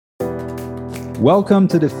Welcome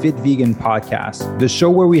to the Fit Vegan Podcast, the show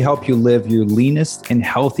where we help you live your leanest and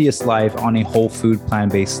healthiest life on a whole food,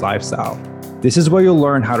 plant-based lifestyle. This is where you'll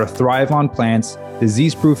learn how to thrive on plants,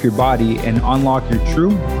 disease-proof your body, and unlock your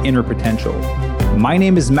true inner potential. My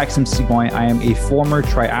name is Maxime Sigouin. I am a former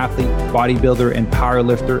triathlete, bodybuilder, and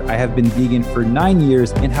powerlifter. I have been vegan for 9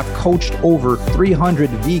 years and have coached over 300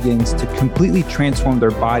 vegans to completely transform their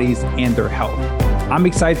bodies and their health. I'm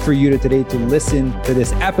excited for you today to listen to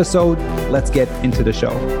this episode. Let's get into the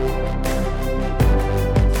show.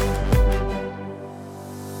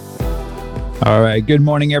 All right. Good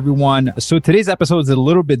morning, everyone. So today's episode is a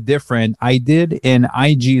little bit different. I did an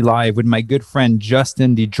IG live with my good friend,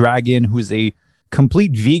 Justin the Dragon, who's a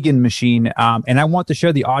complete vegan machine. And I want to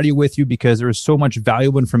share the audio with you because there was so much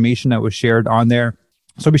valuable information that was shared on there.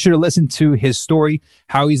 So be sure to listen to his story,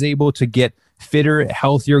 how he's able to get fitter,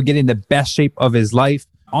 healthier, get in the best shape of his life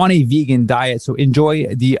on a vegan diet. So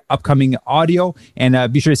enjoy the upcoming audio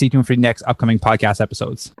and be sure to stay tuned for the next upcoming podcast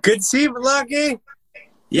episodes. Good to see you, Lucky.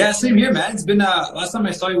 Yeah, same here, man. It's been, last time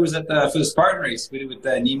I saw you was for the Spartan race we did with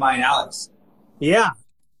Nima and Alex. Yeah,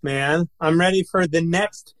 man. I'm ready for the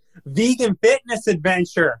next vegan fitness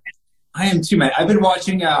adventure. I am too, man. I've been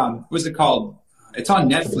watching, what's it called? It's on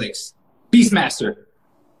Netflix. Beastmaster.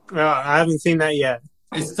 Oh, I haven't seen that yet.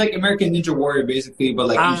 It's like American Ninja Warrior, basically, but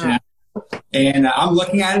like international. And I'm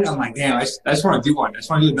looking at it. I'm like, damn, I just want to do one. I just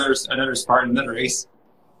want to do another Spartan, another race.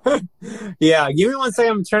 Yeah, give me 1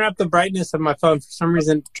 second. I'm turning up the brightness of my phone for some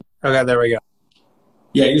reason. Okay, there we go.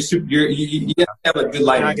 Yeah, you have a good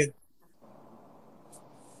lighting.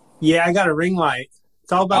 Yeah, I got a ring light.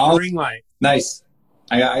 It's all about the ring light. Nice.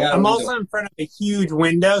 I'm also in front of a huge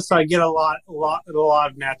window, so I get a lot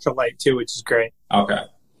of natural light too, which is great. Okay.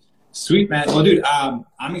 Sweet, man. Well, dude, I'm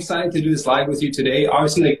excited to do this live with you today.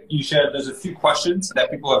 Obviously, like you shared, there's a few questions that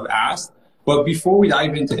people have asked. But before we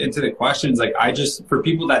dive into the questions, like for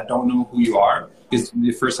people that don't know who you are, it's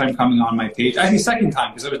the first time coming on my page. Actually, second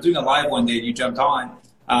time, because I was doing a live one day and you jumped on.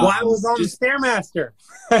 Well, I was on the Stairmaster.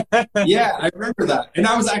 Yeah, I remember that. And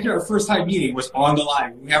that was actually our first time meeting, was on the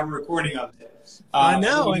live. We have a recording of it. I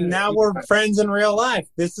know, and now we're friends in real life.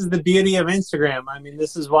 This is the beauty of Instagram. I mean,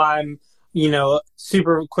 this is why I'm,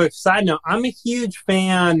 super quick side note. I'm a huge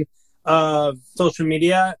fan of social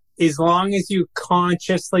media as long as you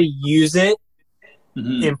consciously use it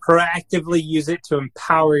and proactively use it to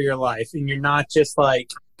empower your life. And you're not just like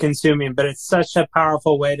consuming, but it's such a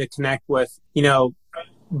powerful way to connect with,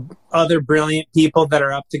 other brilliant people that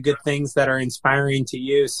are up to good things that are inspiring to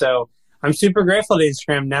you. So I'm super grateful to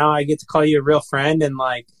Instagram. Now I get to call you a real friend and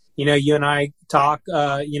you and I talk,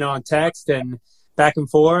 on text and back and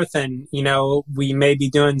forth, and we may be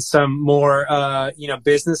doing some more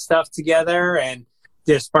business stuff together and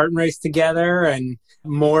did a Spartan race together and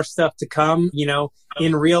more stuff to come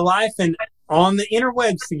in real life and on the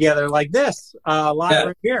interwebs together like this live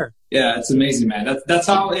right here. Yeah, it's amazing, man. That's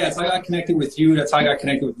how I got connected with you. That's how I got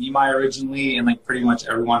connected with Nima originally, and like pretty much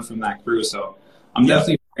everyone from that crew. So I'm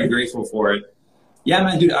definitely very grateful for it. Yeah,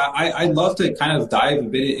 man, dude, I'd love to kind of dive a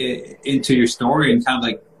bit into your story and kind of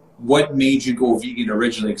like what made you go vegan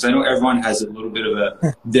originally? Because I know everyone has a little bit of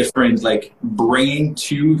a different like brain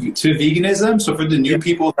to veganism. So for the new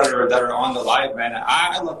people that are on the live, man,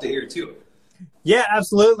 I'd love to hear it too. Yeah,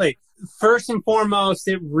 absolutely. First and foremost,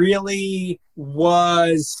 it really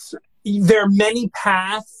was, there are many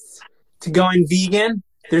paths to going vegan.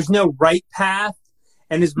 There's no right path.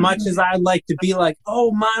 And as much as I'd like to be like,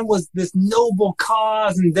 oh, mine was this noble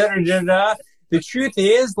cause and da-da-da-da, the truth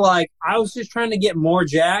is, like, I was just trying to get more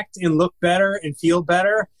jacked and look better and feel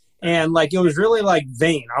better. And, like, it was really, like,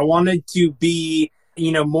 vain. I wanted to be,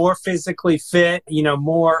 more physically fit,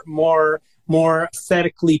 more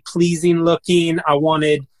aesthetically pleasing looking. I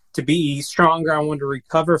wanted to be stronger. I wanted to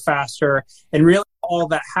recover faster. And really all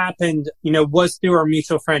that happened, was through our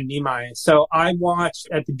mutual friend, Nima. So I watched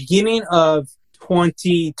at the beginning of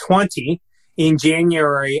 2020 in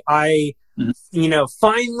January, I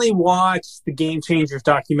finally watched the Game Changers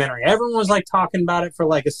documentary. Everyone was like talking about it for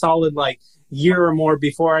like a solid year or more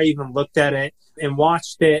before I even looked at it and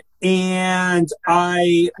watched it. And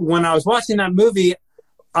when I was watching that movie,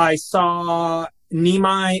 I saw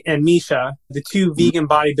Nima and Misha, the two vegan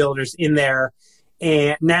bodybuilders in there,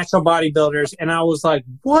 and natural bodybuilders. And I was like,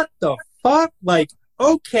 what the fuck? Like,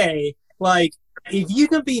 okay, like, if you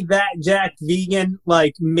can be that jacked vegan,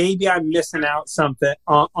 like maybe I'm missing out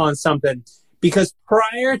on something. Because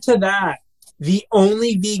prior to that, the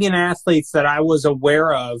only vegan athletes that I was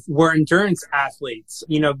aware of were endurance athletes.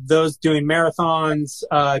 Those doing marathons,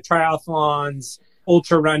 triathlons,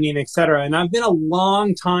 ultra running, etc. And I've been a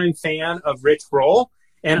long time fan of Rich Roll.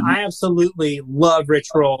 And I absolutely love Rich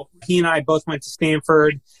Roll. He and I both went to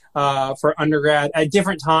Stanford for undergrad at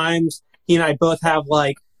different times. He and I both have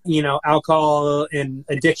like, you know, alcohol and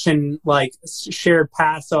addiction, like shared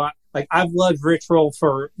paths. So I've loved Rich Roll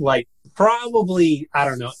for like probably, I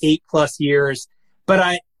don't know, 8+ years.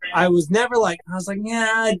 But I was never like, I was like,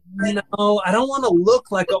 yeah, you know, I don't want to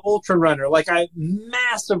look like an ultra runner. Like I have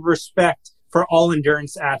massive respect for all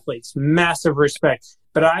endurance athletes, massive respect.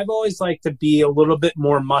 But I've always liked to be a little bit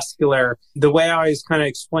more muscular. The way I always kind of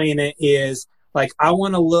explain it is like, I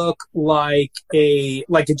want to look like a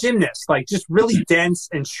gymnast, like just really dense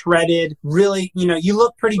and shredded. Really, you know, you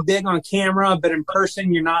look pretty big on camera, but in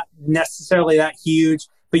person, you're not necessarily that huge,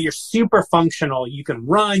 but you're super functional. You can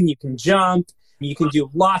run, you can jump. You can do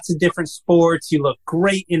lots of different sports. You look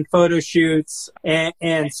great in photo shoots.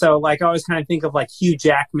 And so like I always kind of think of like Hugh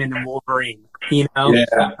Jackman and Wolverine, you know,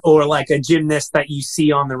 or like a gymnast that you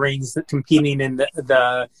see on the rings competing in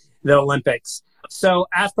the Olympics. So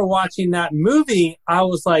after watching that movie, I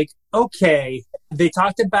was like, okay, they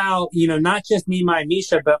talked about, you know, not just Nimai and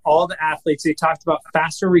Misha, but all the athletes. They talked about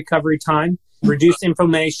faster recovery time, reduced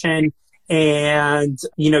inflammation, and,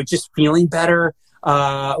 you know, just feeling better,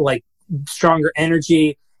 like stronger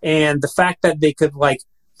energy, and the fact that they could like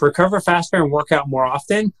recover faster and work out more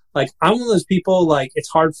often. Like I'm one of those people, like it's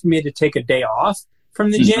hard for me to take a day off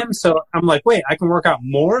from the gym. So I'm like, wait, I can work out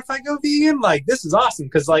more if I go vegan? Like this is awesome.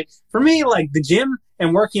 Cause like for me, like the gym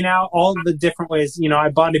and working out all the different ways, you know, I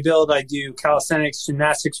bodybuild, I do calisthenics,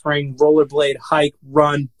 gymnastics, ring, rollerblade, hike,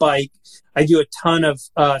 run, bike. I do a ton of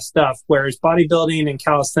stuff, whereas bodybuilding and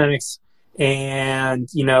calisthenics and,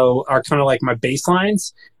 you know, are kind of like my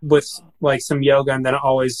baselines with like some yoga and then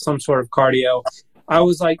always some sort of cardio. I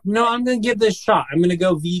was like, no, I'm going to give this a shot. I'm going to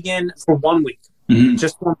go vegan for 1 week.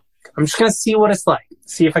 Just 1 week. I'm just going to see what it's like,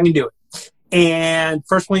 see if I can do it. And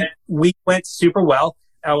first week went super well.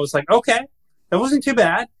 I was like, okay, that wasn't too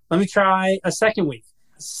bad. Let me try a second week.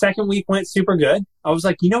 Second week went super good. I was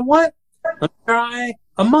like, you know what? Let me try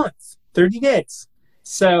a month, 30 days.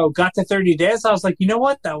 So got to 30 days. I was like, you know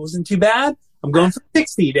what? That wasn't too bad. I'm going for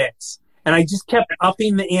 60 days. And I just kept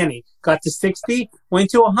upping the ante. Got to 60, went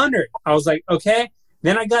to 100. I was like, okay.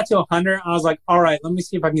 Then I got to 100. I was like, all right, let me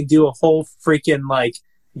see if I can do a whole freaking like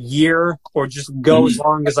year or just go as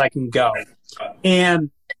long as I can go. And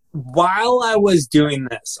while I was doing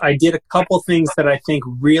this, I did a couple things that I think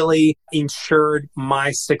really ensured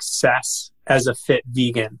my success as a fit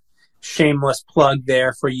vegan. Shameless plug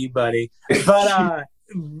there for you, buddy. But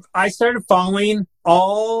I started following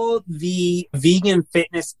all the vegan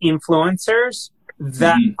fitness influencers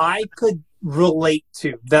that I could relate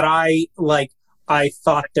to, that I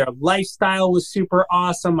thought their lifestyle was super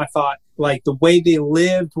awesome. I thought like the way they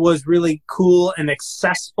lived was really cool and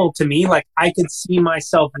accessible to me. Like I could see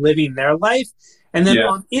myself living their life. And then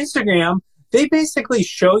on Instagram, they basically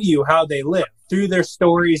show you how they live through their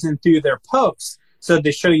stories and through their posts. So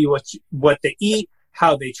they show you what they eat,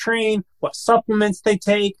 how they train, what supplements they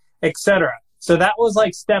take, etc. So that was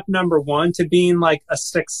like step number 1 to being like a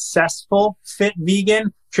successful fit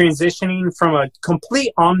vegan, transitioning from a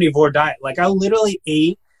complete omnivore diet. Like I literally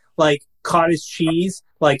ate like cottage cheese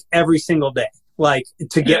like every single day, like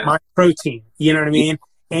to get my protein, you know what I mean?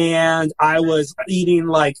 And I was eating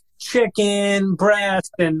like chicken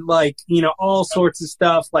breast and like, you know, all sorts of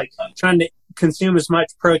stuff, like trying to consume as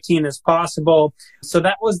much protein as possible. So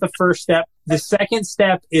that was the first step. The second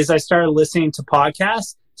step is I started listening to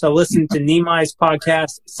podcasts. So I listened to Nimai's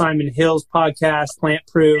podcast, Simon Hill's podcast, Plant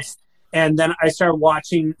Proof. And then I started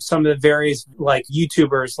watching some of the various like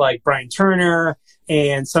YouTubers like Brian Turner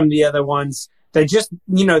and some of the other ones that just,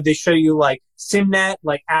 you know, they show you like Simnet,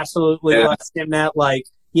 like absolutely love Simnet, like,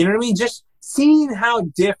 you know what I mean? Just seeing how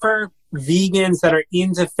different vegans that are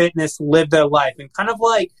into fitness live their life and kind of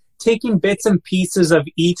like taking bits and pieces of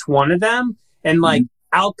each one of them and like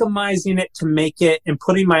alchemizing it to make it and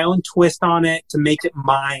putting my own twist on it to make it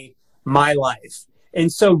my life.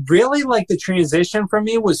 And so really like the transition for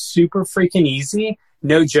me was super freaking easy.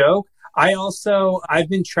 No joke. I've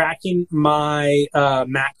been tracking my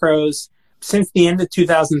macros since the end of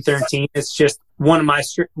 2013. It's just one of my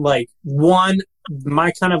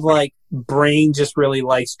my kind of like brain just really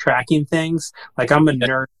likes tracking things. Like I'm a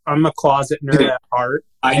nerd. I'm a closet nerd at heart.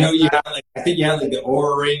 I know you have like, I think you have like the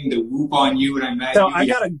Oura ring, the Whoop on you, and I met so you. I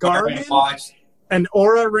got a Garmin watch, an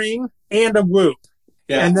Oura ring, and a Whoop.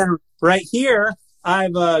 Yeah. And then right here, I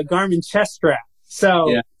have a Garmin chest strap.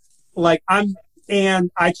 So like I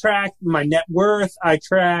track my net worth. I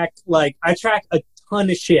track a ton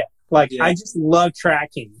of shit. Like I just love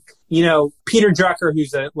tracking. You know, Peter Drucker,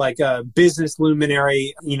 who's a business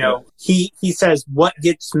luminary, you know, he says what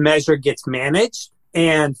gets measured gets managed.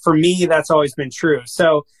 And for me, that's always been true.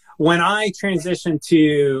 So when I transitioned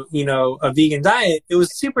to, a vegan diet, it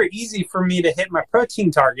was super easy for me to hit my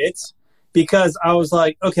protein targets because I was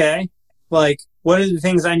like, okay, like, what are the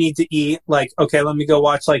things I need to eat? Like, okay, let me go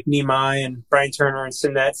watch like Nimai and Brian Turner and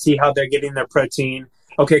Sinette, see how they're getting their protein.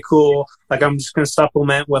 Okay, cool. Like, I'm just going to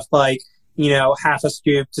supplement with like, half a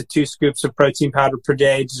scoop to 2 scoops of protein powder per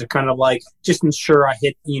day to kind of like just ensure I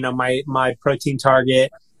hit, my protein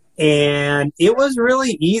target. And it was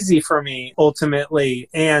really easy for me ultimately.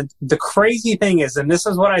 And the crazy thing is, and this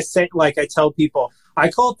is what I say, like I tell people, I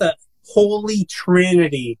call it the holy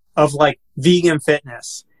trinity of like vegan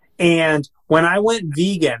fitness. And when I went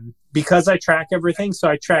vegan, because I track everything, so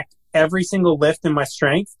I tracked every single lift in my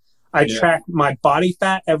strength. I track my body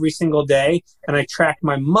fat every single day, and I track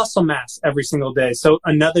my muscle mass every single day. So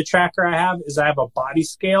another tracker I have is I have a body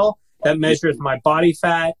scale that measures my body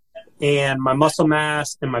fat and my muscle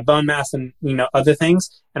mass and my bone mass and, other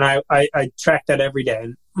things. And I track that every day.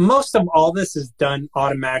 And most of all this is done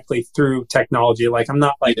automatically through technology. Like, I'm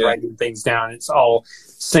not like writing things down. It's all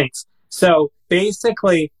syncs. So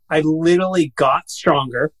basically, I literally got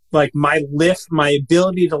stronger. Like, my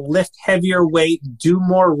ability to lift heavier weight, do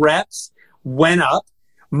more reps went up.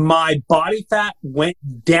 My body fat went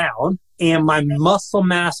down and my muscle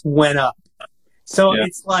mass went up. So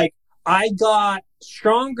it's like I got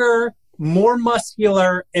stronger, more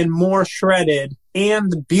muscular, and more shredded.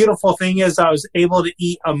 And the beautiful thing is I was able to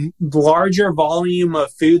eat a larger volume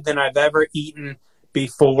of food than I've ever eaten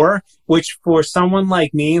before, which for someone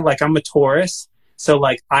like me, like I'm a Taurus. So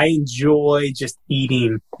like I enjoy just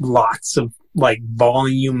eating lots of like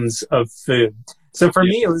volumes of food. So for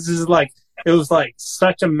me, it was like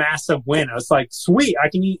such a massive win. I was like, sweet, I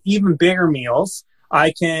can eat even bigger meals.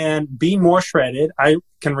 I can be more shredded. I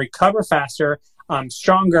can recover faster. I'm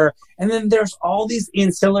stronger. And then there's all these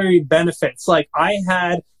ancillary benefits. Like I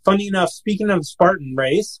had, funny enough, speaking of Spartan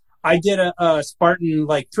race, I did a Spartan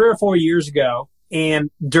like 3 or 4 years ago.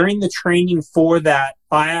 And during the training for that,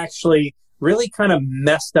 I actually really kind of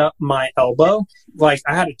messed up my elbow. Like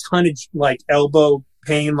I had a ton of like elbow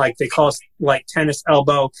pain, like they call it like tennis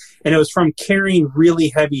elbow. And it was from carrying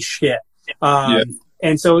really heavy shit.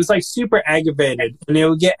 And so it was like super aggravated, and it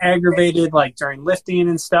would get aggravated like during lifting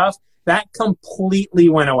and stuff. That completely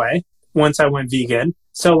went away once I went vegan.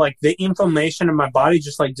 So like the inflammation in my body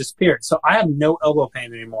just like disappeared. So I have no elbow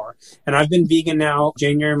pain anymore. And I've been vegan now,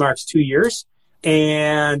 January marks 2 years.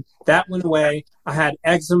 And that went away. I had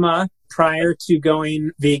eczema prior to going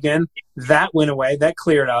vegan. That went away. That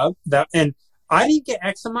cleared up. And I didn't get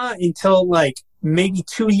eczema until like maybe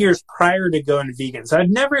 2 years prior to going vegan. So I'd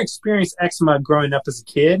never experienced eczema growing up as a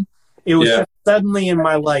kid. It was just suddenly in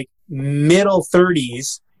my like middle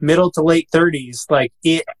to late 30s, like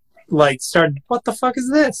it like started, what the fuck is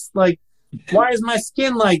this? Like, why is my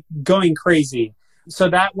skin like going crazy? So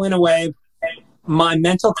that went away. My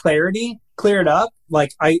mental clarity cleared up.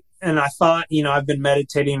 Like I thought, I've been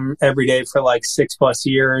meditating every day for like 6+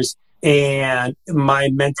 years, and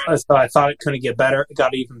so I thought it couldn't get better. It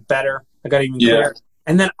got even better. I got even clearer.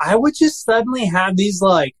 And then I would just suddenly have these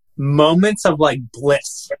like moments of like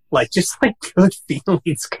bliss, like just like good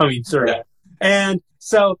feelings coming through. Yeah. And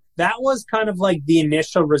so that was kind of like the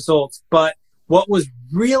initial results. But what was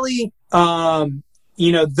really,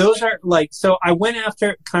 those are like, so I went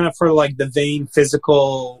after kind of for like the vain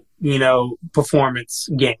physical, performance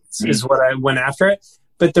gains is what I went after it.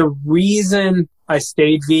 But the reason I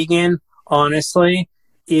stayed vegan, honestly,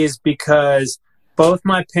 is because both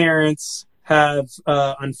my parents have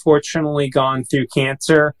unfortunately gone through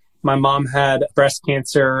cancer. My mom had breast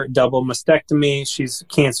cancer, double mastectomy. She's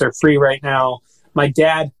cancer free right now. My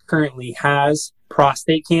dad currently has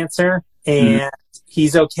prostate cancer, and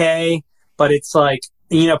he's okay, but it's like,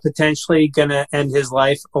 potentially going to end his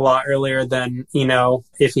life a lot earlier than,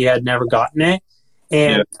 if he had never gotten it.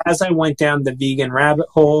 And as I went down the vegan rabbit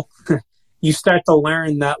hole, you start to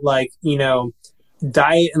learn that like,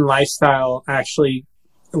 diet and lifestyle actually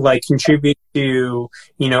like contribute to,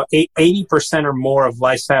 80% or more of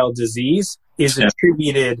lifestyle disease is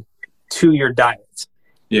attributed to your diet.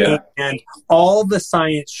 Yeah. And all the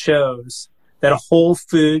science shows that a whole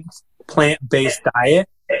food, plant-based diet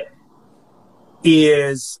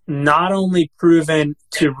is not only proven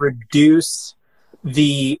to reduce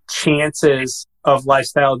the chances of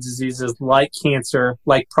lifestyle diseases like cancer,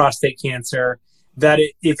 like prostate cancer, that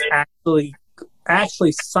it's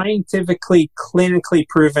actually scientifically, clinically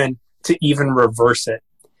proven to even reverse it.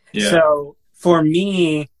 Yeah. So for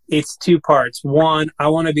me, it's 2 parts. One, I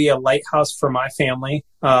want to be a lighthouse for my family,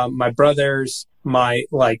 my brothers, my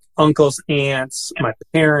like uncles, aunts, my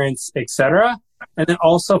parents, etc. And then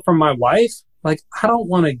also for my wife, like, I don't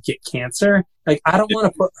want to get cancer. Like, I don't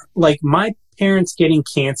want to put, like, my parents getting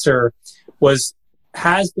cancer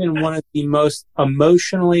has been one of the most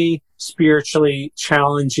emotionally, spiritually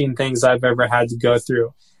challenging things I've ever had to go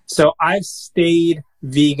through. So I've stayed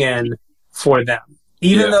vegan for them,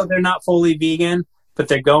 even though they're not fully vegan, but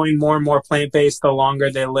they're going more and more plant-based the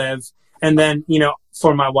longer they live. And then,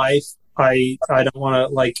 for my wife, I don't want to,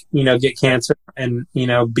 like, get cancer and,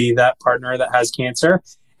 be that partner that has cancer.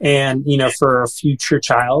 And, for a future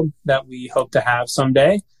child that we hope to have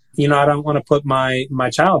someday, I don't want to put my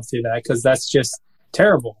child through that, because that's just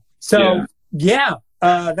terrible. So,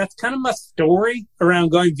 that's kind of my story around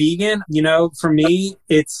going vegan. For me,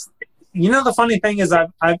 it's, the funny thing is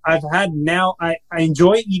I've had now, I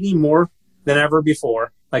enjoy eating more than ever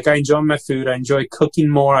before. Like, I enjoy my food. I enjoy cooking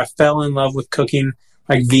more. I fell in love with cooking,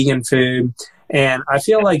 like, vegan food. And I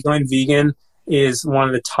feel like going vegan is one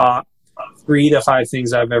of the top 3 to 5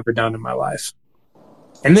 things I've ever done in my life.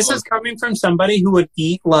 And this is coming from somebody who would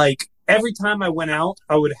eat, like, every time I went out,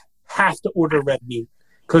 I would have to order red meat,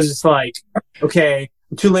 because it's like, okay,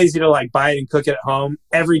 I'm too lazy to, like, buy it and cook it at home.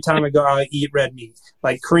 Every time I go out, I eat red meat,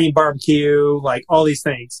 like Korean barbecue, like all these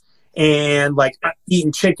things. And, like,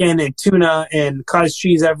 eating chicken and tuna and cottage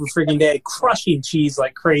cheese every freaking day, crushing cheese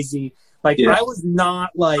like crazy. Like, I was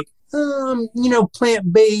not like,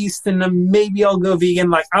 plant-based and then maybe I'll go vegan.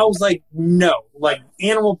 Like, I was like, no, like,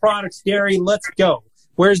 animal products, dairy, let's go.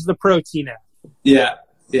 Where's the protein at? Yeah.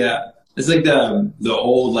 It's like the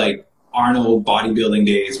old, like, Arnold bodybuilding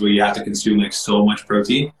days where you have to consume, like, so much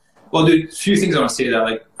protein. Well, dude, a few things I want to say that,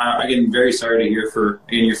 like, again, very sorry to hear for,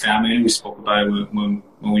 again, your family, and we spoke about it when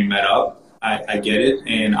we met up. I get it,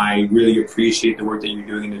 and I really appreciate the work that you're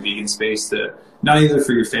doing in the vegan space, to not only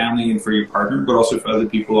for your family and for your partner, but also for other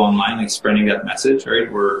people online, like, spreading that message,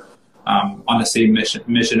 right? We're on the same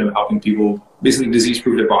mission of helping people basically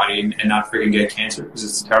disease-proof their body and not freaking get cancer, because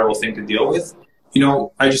it's a terrible thing to deal with.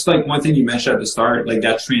 I just like one thing you mentioned at the start, like,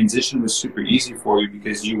 that transition was super easy for you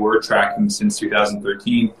because you were tracking since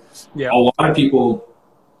 2013. Yeah. A lot of people,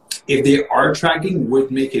 if they are tracking,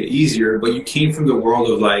 would make it easier, but you came from the world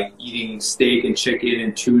of, like, eating steak and chicken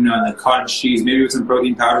and tuna and the cottage cheese, maybe with some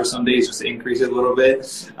protein powder some days just to increase it a little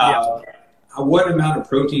bit. What amount of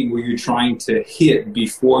protein were you trying to hit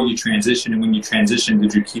before you transitioned? And when you transitioned,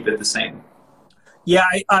 did you keep it the same? Yeah,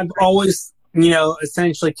 I've always,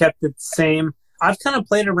 essentially kept it the same. I've kind of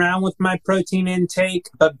played around with my protein intake,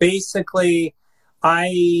 but basically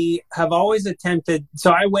I have always attempted, so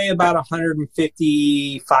I weigh about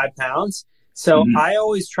 155 pounds. So I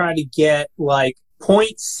always try to get like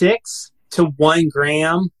 0.6 to 1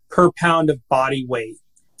 gram per pound of body weight.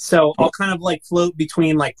 So I'll kind of like float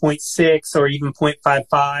between like 0.6 or even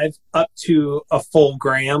 0.55 up to a full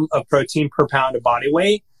gram of protein per pound of body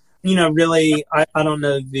weight. Really, I don't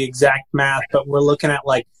know the exact math, but we're looking at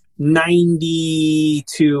like 90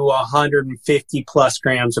 to 150 plus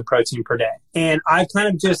grams of protein per day. And I've kind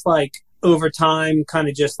of just like over time kind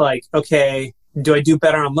of just like, okay, do I do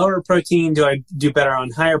better on lower protein? Do I do better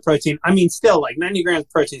on higher protein? I mean, still like 90 grams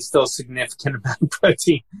of protein is still a significant amount of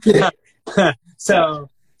protein. So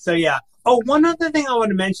yeah. Oh, one other thing I want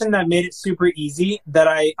to mention that made it super easy that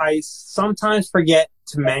I sometimes forget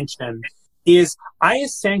to mention is I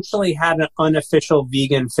essentially had an unofficial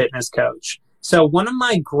vegan fitness coach. So one of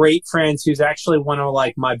my great friends, who's actually one of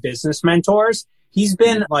like my business mentors, he's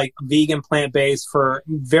been like vegan plant-based for a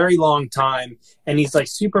very long time. And he's like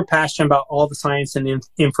super passionate about all the science and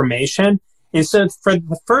information. And so for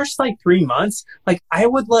the first like 3 months, like I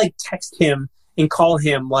would like text him and call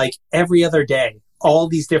him like every other day, all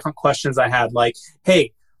these different questions I had, like,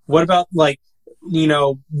 hey, what about like,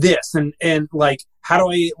 this and like, how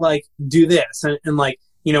do I like do this? And like,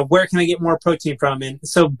 where can I get more protein from? And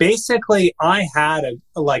so basically I had a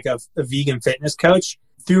vegan fitness coach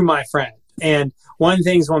through my friend. And one of the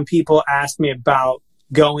things when people ask me about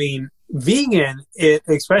going vegan,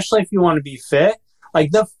 especially if you want to be fit,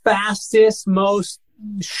 like the fastest, most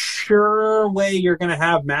sure way you're going to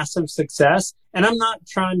have massive success. And I'm not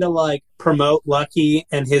trying to like promote Lucky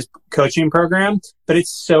and his coaching program, but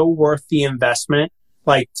it's so worth the investment.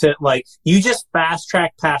 Like you just fast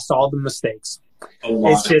track past all the mistakes.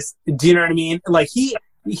 It's just, do you know what I mean? Like he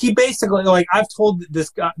basically, like I've told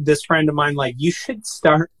this friend of mine, like you should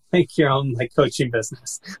start like your own like coaching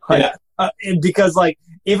business. Like, because like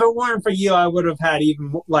if it weren't for you, I would have had even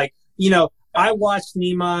more, like, I watched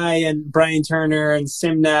Nimai and Brian Turner and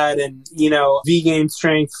Simnet and, V-Game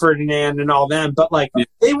Strength, Ferdinand and all them. But like,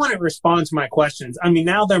 they wouldn't respond to my questions. I mean,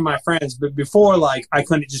 now they're my friends, but before, like, I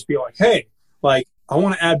couldn't just be like, hey, like, I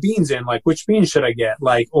want to add beans in, like, which beans should I get?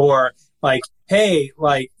 Like, or like, hey,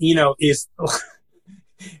 like, is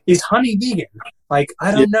is honey vegan? Like,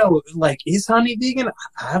 I don't know. Like, is honey vegan?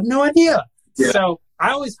 I have no idea. Yeah. So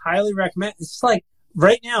I always highly recommend. It's just like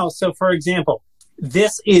right now. So for example,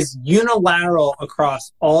 this is unilateral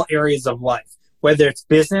across all areas of life, whether it's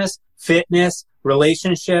business, fitness,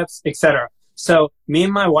 relationships, etc. So me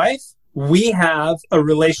and my wife, we have a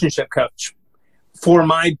relationship coach. For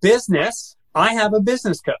my business, I have a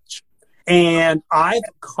business coach. And I've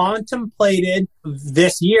contemplated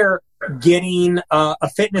this year getting a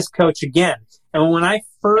fitness coach again. And when I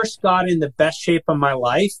first got in the best shape of my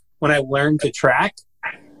life, when I learned to track,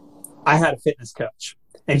 I had a fitness coach.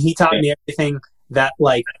 And he taught me everything that,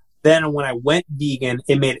 like, then when I went vegan,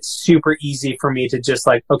 it made it super easy for me to just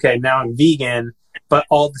like, okay, now I'm vegan, but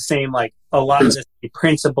all the same, like a lot of the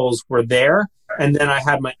principles were there. And then I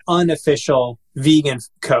had my unofficial vegan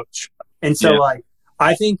coach. And so like,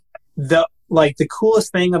 I think the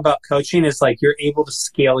coolest thing about coaching is like, you're able to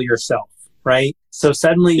scale yourself, right? So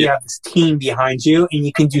suddenly you have this team behind you and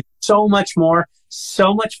you can do so much more,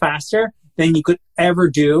 so much faster than you could ever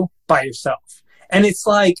do by yourself. And it's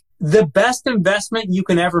like the best investment you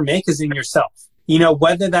can ever make is in yourself, you know,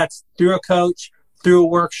 whether that's through a coach, through a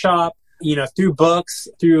workshop, you know, through books,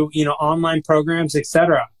 through, you know, online programs,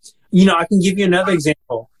 etc. You know, I can give you another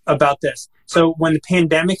example about this. So when the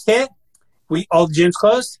pandemic hit, all the gyms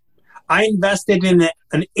closed. I invested in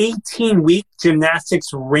an 18-week gymnastics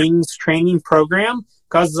rings training program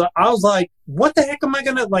because I was like, what the heck am I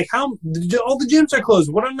going to, like, how, all the gyms are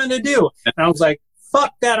closed. What am I going to do? And I was like,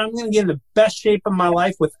 fuck that. I'm going to get in the best shape of my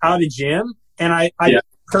life without a gym. And I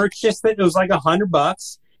purchased it. It was like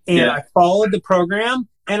 $100 and I followed the program.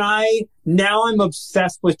 And now I'm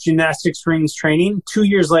obsessed with gymnastics rings training. 2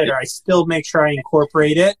 years later, I still make sure I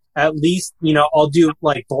incorporate it. At least, you know, I'll do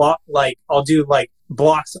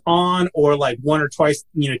blocks on or like one or twice,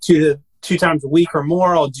 you know, two times a week or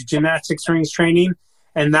more. I'll do gymnastics rings training.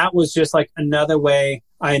 And that was just like another way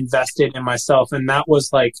I invested in myself. And that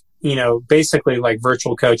was like, you know, basically like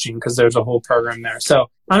virtual coaching because there's a whole program there. So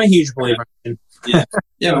I'm a huge believer in. Yeah.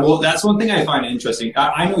 Well, that's one thing I find interesting.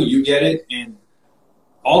 I know you get it. And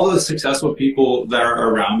all the successful people that are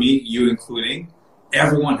around me, you including,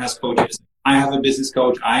 everyone has coaches. I have a business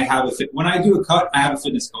coach. When I do a cut, I have a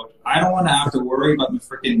fitness coach. I don't want to have to worry about my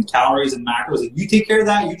freaking calories and macros. If you take care of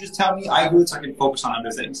that, you just tell me, I do it so I can focus on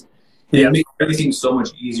other things. Yeah. It makes everything so much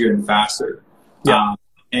easier and faster. Yeah.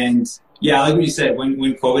 Like what you said, when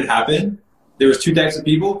COVID happened, there was two types of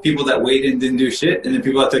people that waited and didn't do shit, and then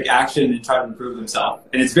people that took action and tried to improve themselves.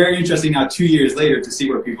 And it's very interesting now 2 years later to see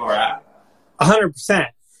where people are at. 100%.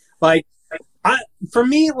 Like, for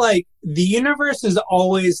me, like, the universe is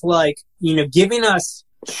always like, you know, giving us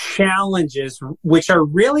challenges, which are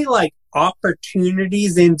really like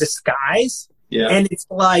opportunities in disguise. Yeah. And it's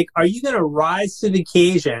like, are you going to rise to the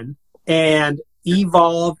occasion and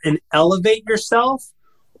evolve and elevate yourself?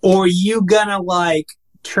 Or are you going to like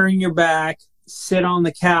turn your back, sit on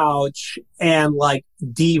the couch and like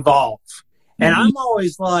devolve? Mm-hmm. And I'm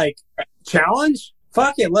always like, challenge?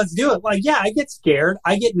 Fuck it, let's do it. Like, yeah, I get scared.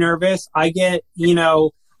 I get nervous. I get, you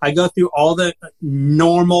know, I go through all the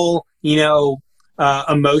normal, you know,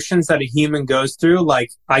 emotions that a human goes through.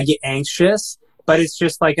 Like, I get anxious, but it's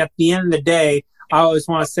just like at the end of the day, I always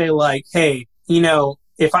want to say like, hey, you know,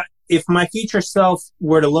 if my future self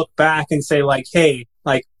were to look back and say like, hey,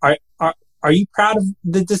 like, are you proud of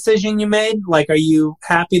the decision you made? Like, are you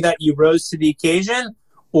happy that you rose to the occasion,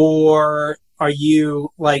 or are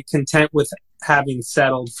you like content with having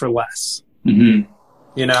settled for less? Mm-hmm.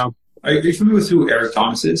 You know? Are you familiar with who Eric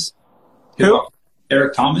Thomas is? Who?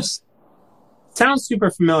 Eric Thomas. Sounds super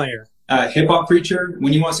familiar. Hip hop preacher.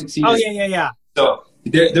 When you want to succeed. Oh, yeah. So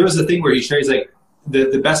there was a thing where he shares like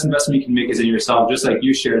the best investment you can make is in yourself, just like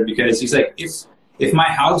you shared, because he's like, if my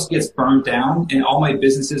house gets burned down and all my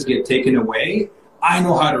businesses get taken away, I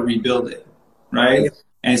know how to rebuild it, right? Yep.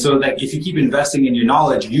 And so that if you keep investing in your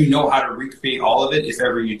knowledge, you know how to recreate all of it if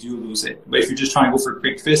ever you do lose it. But if you're just trying to go for a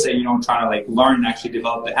quick fix and you don't try to like learn and actually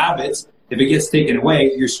develop the habits, if it gets taken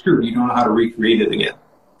away, you're screwed. You don't know how to recreate it again.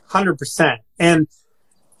 100%. And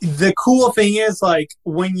the cool thing is like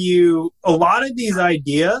a lot of these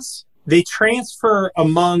ideas, they transfer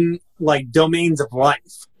among like domains of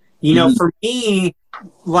life. You know, for me,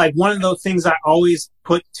 like one of those things I always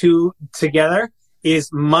put together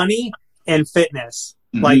is money and fitness.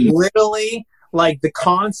 Mm-hmm. Like literally, like the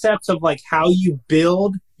concepts of like how you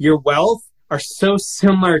build your wealth are so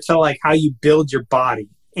similar to like how you build your body.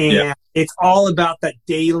 And it's all about that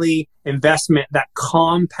daily investment, that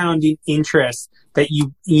compounding interest that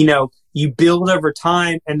you build over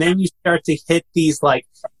time. And then you start to hit these like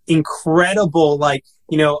incredible, like,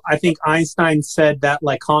 I think Einstein said that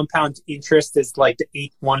like compound interest is like the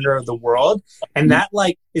eighth wonder of the world. And that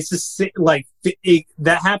like, it's just like,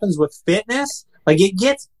 that happens with fitness. Like it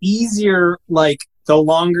gets easier, like the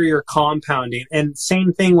longer you're compounding. And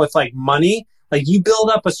same thing with like money. Like you build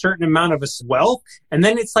up a certain amount of wealth, and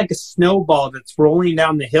then it's like a snowball that's rolling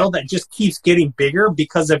down the hill that just keeps getting bigger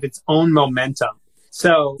because of its own momentum.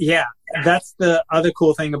 So yeah, that's the other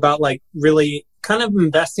cool thing about like really kind of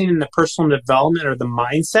investing in the personal development or the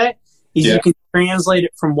mindset is you can translate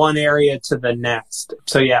it from one area to the next.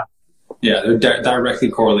 So yeah. Yeah, they're directly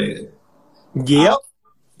correlated. Yep.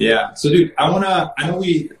 Yeah. So dude, I want to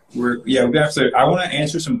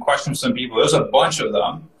answer some questions from some people. There's a bunch of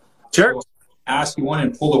them. Sure. So ask you one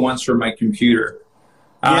and pull the ones from my computer.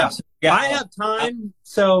 Yeah, I have time.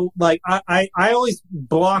 So like I always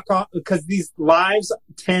block off because these lives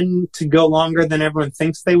tend to go longer than everyone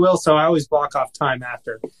thinks they will. So I always block off time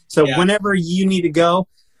after. So whenever you need to go,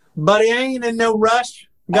 buddy, I ain't in no rush.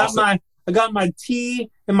 I got my tea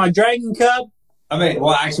and my Dragon Cup. I mean,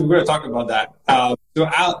 well, actually, we're going to talk about that. So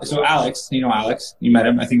Alex, Alex, you met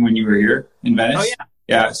him, I think, when you were here in Venice. Oh, yeah.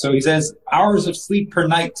 Yeah. So he says, hours of sleep per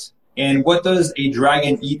night. And what does a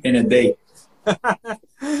dragon eat in a day?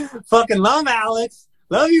 Fucking love Alex.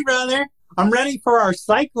 Love you, brother. I'm ready for our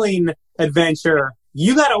cycling adventure.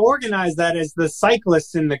 You got to organize that as the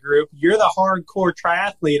cyclist in the group. You're the hardcore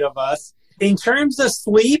triathlete of us. In terms of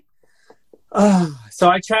sleep, so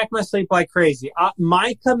I track my sleep like crazy.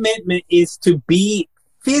 My commitment is to be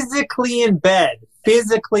physically in bed.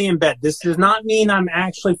 This does not mean I'm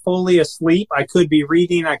actually fully asleep. I could be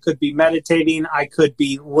reading. I could be meditating. I could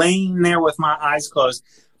be laying there with my eyes closed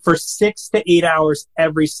for 6 to 8 hours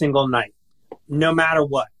every single night, no matter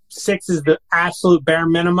what. 6 is the absolute bare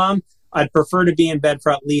minimum. I'd prefer to be in bed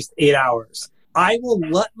for at least 8 hours. I will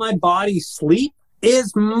let my body sleep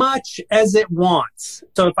as much as it wants.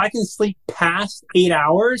 So if I can sleep past 8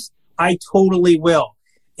 hours, I totally will.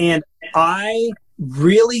 And I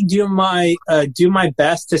really do my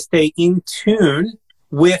best to stay in tune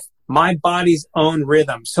with my body's own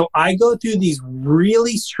rhythm. So I go through these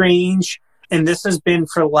really strange, and this has been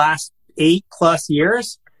for the last 8+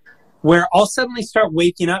 years, where I'll suddenly start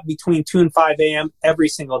waking up between 2 and 5 a.m. every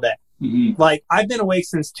single day. Mm-hmm. Like I've been awake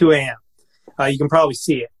since 2 a.m. You can probably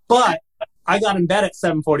see it, but I got in bed at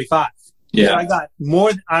 7:45. Yeah,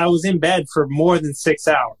 so I was in bed for more than 6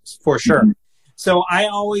 hours for sure. Mm-hmm. So I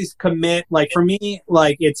always commit, like for me,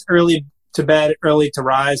 like it's early to bed, early to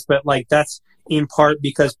rise, but like that's in part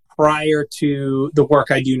because prior to the work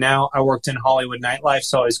I do now, I worked in Hollywood nightlife.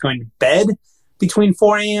 So I was going to bed between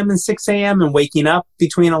 4 a.m. and 6 a.m. and waking up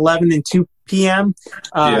between 11 and 2 p.m.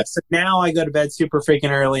 So now I go to bed super freaking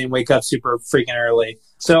early and wake up super freaking early.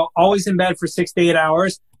 So always in bed for 6 to 8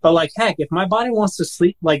 hours. But like, heck, if my body wants to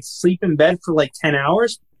sleep in bed for like 10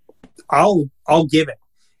 hours, I'll give it.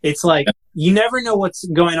 It's like, you never know what's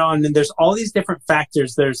going on. And there's all these different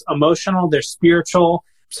factors. There's emotional, there's spiritual,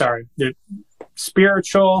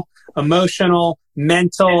 emotional,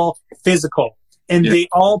 mental, physical. And they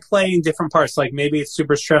all play in different parts. Like maybe it's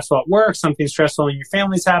super stressful at work, something stressful in your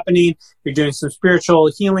family's happening. You're doing some spiritual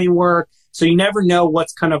healing work. So you never know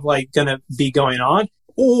what's kind of like going to be going on.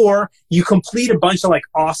 Or you complete a bunch of like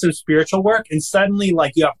awesome spiritual work and suddenly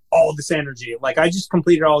like you have all this energy. Like I just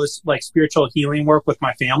completed all this like spiritual healing work with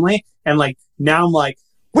my family. And like now I'm like,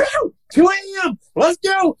 woo, 2 a.m. Let's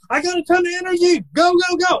go. I got a ton of energy. Go,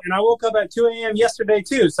 go, go. And I woke up at 2 a.m. yesterday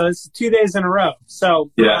too. So it's 2 days in a row.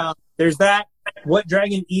 So there's that. What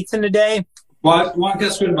dragon eats in a day? Well, I want to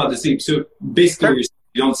ask you about the sleep. So basically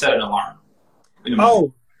you don't set an alarm.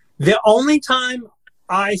 The only time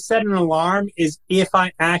I set an alarm is if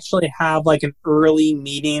I actually have like an early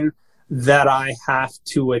meeting that I have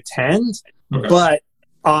to attend. Okay. But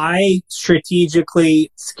I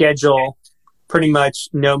strategically schedule pretty much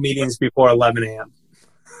no meetings before 11 a.m.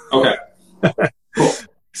 Okay. Cool.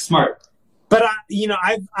 Smart. But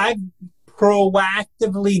I've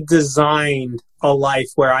proactively designed a life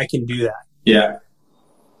where I can do that. Yeah.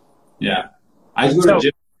 Yeah. I go to the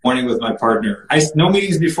gym morning with my partner. No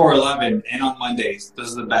meetings before 11 and on Mondays.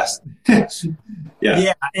 Those are the best.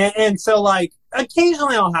 Yeah. And so like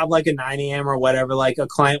occasionally I'll have like a 9 a.m. or whatever, like a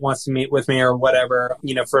client wants to meet with me or whatever,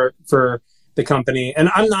 for the company. And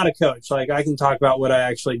I'm not a coach. Like I can talk about what I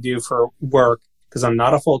actually do for work because I'm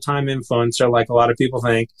not a full-time influencer like a lot of people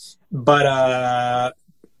think. But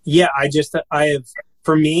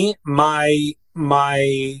for me,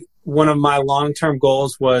 one of my long-term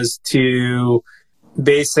goals was to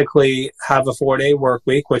basically have a 4-day work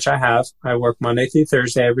week, which I have. I work Monday through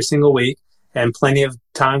Thursday every single week. And plenty of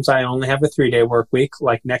times I only have a 3-day work week,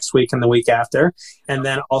 like next week and the week after. And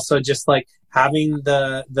then also just like having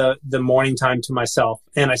the morning time to myself,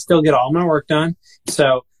 and I still get all my work done.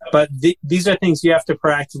 So, but these are things you have to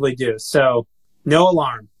proactively do. So no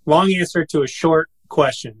alarm. Long answer to a short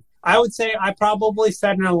question. I would say I probably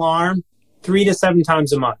set an alarm 3 to 7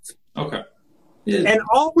 times a month. Okay. Yeah. And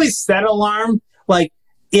always set alarm. Like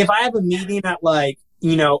if I have a meeting at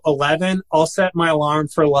 11, I'll set my alarm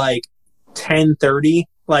for 10:30,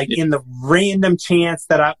 in the random chance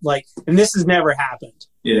that and this has never happened.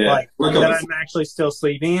 Yeah. That I'm actually still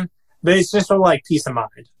sleeping, but it's just for peace of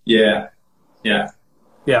mind. Yeah. Yeah.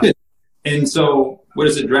 Yeah. And so what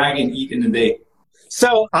does a dragon eat in a day?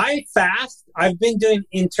 So I fast. I've been doing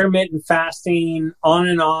intermittent fasting on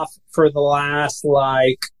and off for the last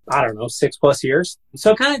 6+ years.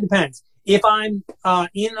 So it kind of depends. If I'm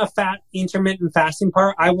in a intermittent fasting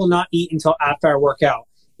part, I will not eat until after I work out.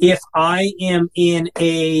 If I am and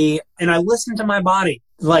I listen to my body,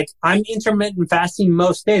 I'm intermittent fasting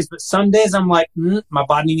most days, but some days I'm my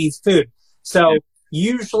body needs food. So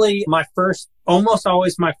usually almost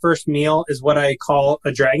always my first meal is what I call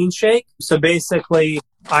a dragon shake. So basically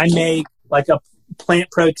I make a plant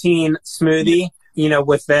protein smoothie,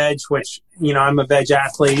 with veg, which, I'm a veg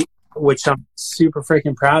athlete, which I'm super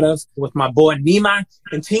freaking proud of with my boy Nima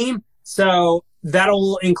and team. So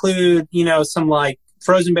that'll include, some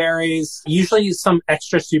frozen berries, usually some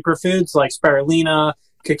extra superfoods like spirulina,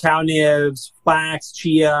 cacao nibs, flax,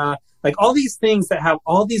 chia, all these things that have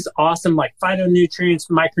all these awesome phytonutrients,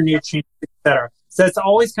 micronutrients, etc. So it's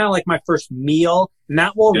always kind of my first meal, and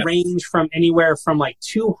that will range from anywhere from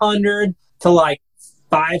 200 to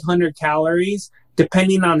 500 calories,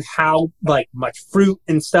 depending on how much fruit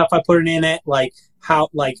and stuff I put in it.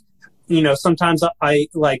 Sometimes I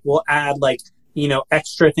will add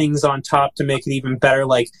extra things on top to make it even better,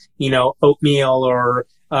 oatmeal or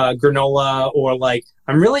granola, or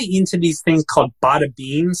I'm really into these things called bada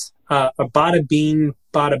beans, or bada bean,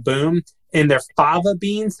 bada boom, and they're fava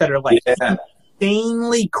beans that are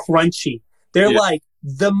insanely crunchy. They're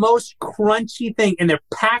the most crunchy thing, and they're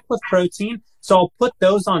packed with protein. So I'll put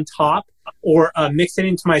those on top or mix it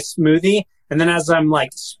into my smoothie. And then as I'm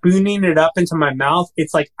spooning it up into my mouth,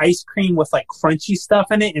 it's ice cream with crunchy stuff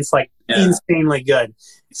in it. It's insanely good.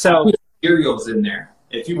 So cereals in there.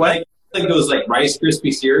 If you like those Rice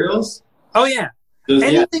Krispie cereals. Oh yeah.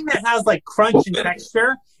 Anything that has crunch and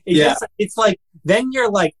texture. It's then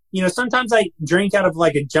you're sometimes I drink out of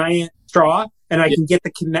a giant straw and I can get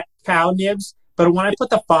the cacao nibs. But when I put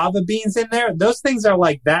the fava beans in there, those things are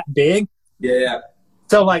that big. Yeah.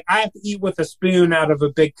 So I have to eat with a spoon out of a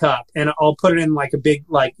big cup, and I'll put it in a big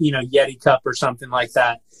Yeti cup or something like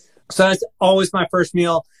that. So that's always my first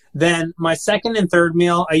meal. Then my second and third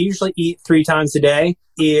meal, I usually eat 3 times a day,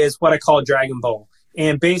 is what I call a Dragon Bowl.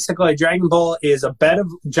 And basically a Dragon Bowl is a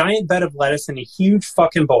giant bed of lettuce in a huge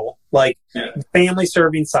fucking bowl, family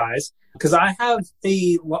serving size. Because I have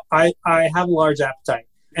a large appetite.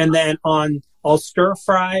 And then I'll stir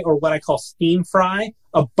fry, or what I call steam fry,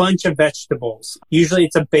 a bunch of vegetables. Usually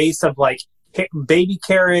it's a base of baby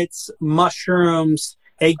carrots, mushrooms,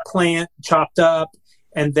 eggplant chopped up,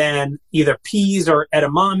 and then either peas or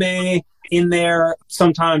edamame in there.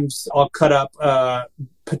 Sometimes I'll cut up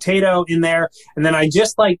potato in there. And then I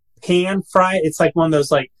just pan fry. It's one of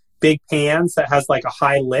those big pans that has a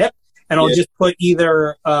high lip. And I'll just put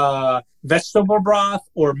either vegetable broth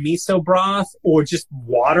or miso broth or just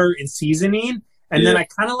water and seasoning. And then I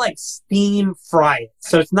kind of steam fry it.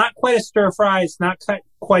 So it's not quite a stir fry. It's not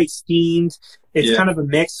quite steamed. It's kind of a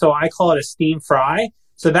mix. So I call it a steam fry.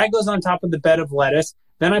 So that goes on top of the bed of lettuce.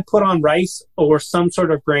 Then I put on rice or some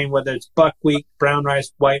sort of grain, whether it's buckwheat, brown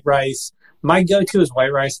rice, white rice. My go-to is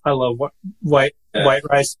white rice. I love white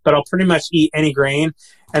rice, but I'll pretty much eat any grain.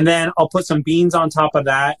 And then I'll put some beans on top of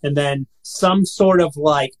that. And then some sort of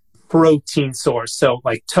protein source. So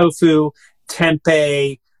tofu,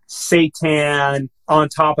 tempeh, seitan on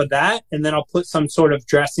top of that. And then I'll put some sort of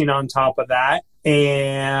dressing on top of that.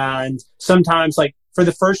 And sometimes for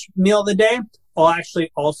the first meal of the day, I'll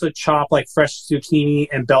actually also chop fresh zucchini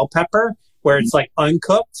and bell pepper where it's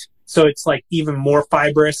uncooked. So it's even more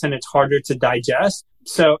fibrous and it's harder to digest.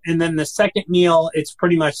 So, and then the second meal, it's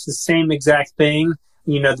pretty much the same exact thing.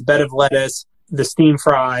 The bed of lettuce, the steam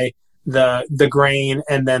fry, the grain,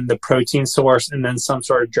 and then the protein source, and then some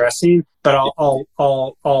sort of dressing. But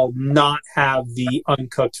I'll not have the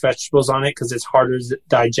uncooked vegetables on it because it's harder to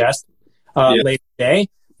digest later in the day.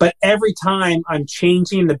 But every time I'm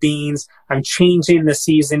changing the beans, I'm changing the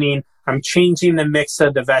seasoning, I'm changing the mix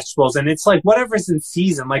of the vegetables, and it's whatever's in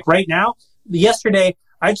season. Right now, yesterday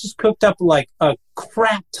I just cooked up like a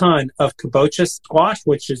crap ton of kabocha squash,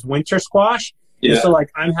 which is winter squash. Yeah. So like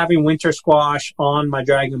I'm having winter squash on my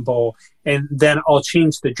Dragon Bowl, and then I'll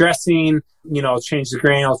change the dressing, I'll change the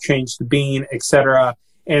grain, I'll change the bean, etc.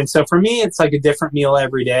 And so for me, it's like a different meal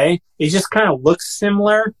every day. It just kind of looks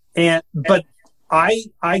similar, but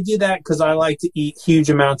I do that because I like to eat huge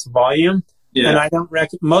amounts of volume. Yeah. And I don't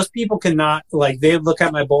most people cannot, like, they look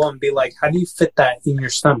at my bowl and be like, how do you fit that in your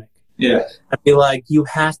stomach? Yeah. I'd be like, you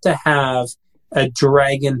have to have a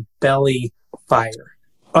dragon belly fire.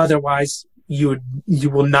 Otherwise, you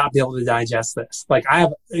will not be able to digest this. Like, I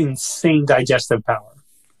have insane digestive power.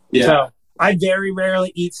 Yeah. So I very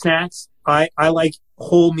rarely eat snacks. I like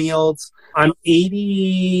whole meals. I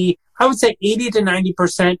would say 80 to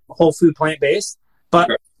 90% whole food plant-based. But,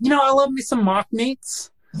 I love me some mock meats.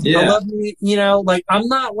 Yeah. I love me, like, I'm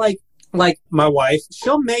not like my wife.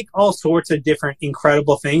 She'll make all sorts of different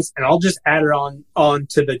incredible things, and I'll just add it on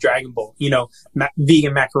to the Dragon Bowl.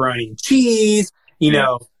 Vegan macaroni and cheese,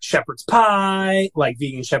 shepherd's pie, like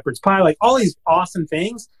vegan shepherd's pie, like all these awesome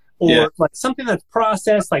things. Or like something that's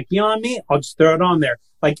processed, like Beyond Meat, I'll just throw it on there.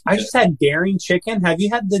 Like, I just had Daring chicken. Have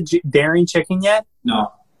you had the Daring chicken yet?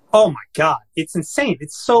 No. Oh my God. It's insane.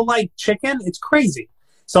 It's so like chicken. It's crazy.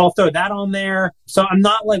 So I'll throw that on there. So I'm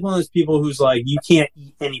not like one of those people who's like, you can't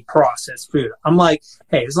eat any processed food. I'm like,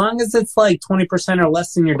 hey, as long as it's like 20% or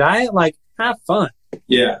less in your diet, like, have fun.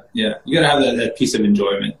 Yeah. Yeah. You got to have that piece of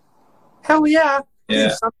enjoyment. Hell yeah.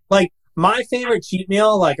 Yeah. Like, my favorite cheat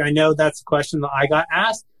meal, like, I know that's a question that I got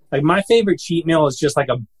asked. Like, my favorite cheat meal is just like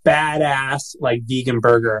a badass, like, vegan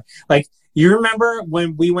burger. Like, you remember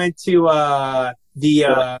when we went to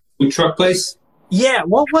the food truck place? Yeah.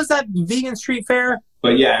 What was that vegan street fair?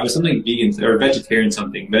 But yeah, it was something vegan or vegetarian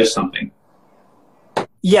something, veg something.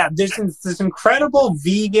 Yeah, there's this incredible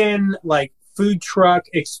vegan, like, food truck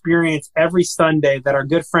experience every Sunday that our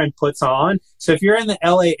good friend puts on. So if you're in the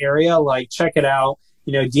LA area, like, check it out.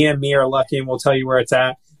 DM me or Lucky and we'll tell you where it's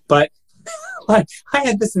at. But like, I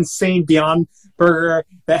had this insane Beyond Burger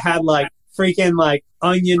that had like freaking like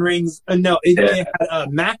onion rings. It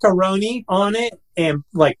had macaroni on it and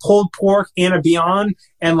like pulled pork and a Beyond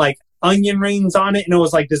and like onion rings on it. And it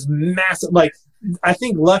was like this massive, like, I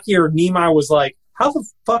think Lucky or Nima was like, how the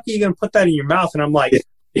fuck are you going to put that in your mouth? And I'm like,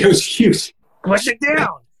 it was huge. Push it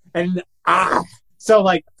down. And so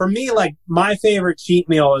like for me, like my favorite cheat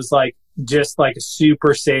meal is like just like a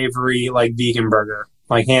super savory, like vegan burger,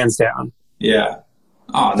 like hands down. Yeah.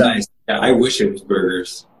 Oh, nice. Yeah, I wish it was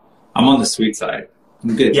burgers. I'm on the sweet side.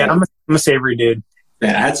 I'm good. Yeah, I'm a savory dude.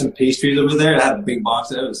 Man, I had some pastries over there. I had a big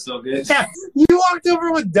box of it. It was so good. Yeah, you walked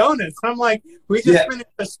over with donuts. I'm like, we just finished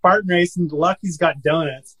a Spartan race and Lucky's got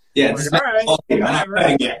donuts. Yeah, it's like, all right. I'm not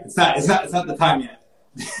ready yet. It's not the time yet.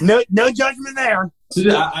 No judgment there. So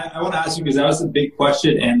I want to ask you, because that was a big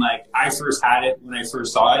question, and like I first had it when I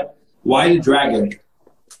first saw it. Why the dragon?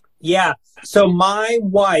 Yeah. So my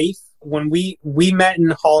wife, when we met in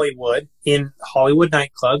Hollywood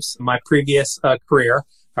nightclubs, my previous career,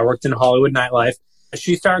 I worked in Hollywood nightlife.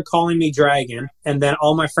 She started calling me Dragon, and then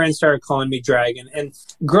all my friends started calling me Dragon. And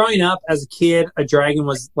growing up as a kid, a dragon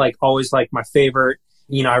was like always like my favorite.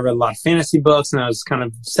 I read a lot of fantasy books, and I was kind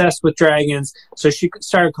of obsessed with dragons. So she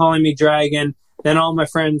started calling me Dragon. Then all my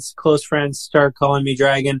friends, close friends, started calling me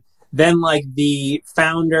Dragon. Then, like, the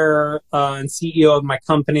founder and CEO of my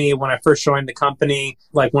company, when I first joined the company,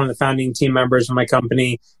 like one of the founding team members of my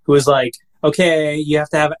company, who was like, okay, you have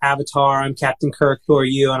to have an avatar. I'm Captain Kirk. Who are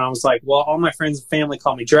you? And I was like, well, all my friends and family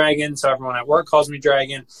call me Dragon, so everyone at work calls me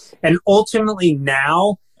Dragon. And ultimately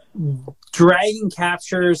now, Dragon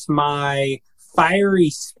captures my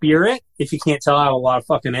fiery spirit. If you can't tell, I have a lot of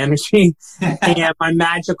fucking energy. And my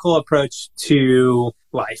magical approach to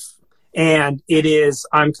life. And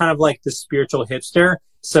I'm kind of like the spiritual hipster.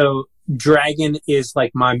 So Dragon is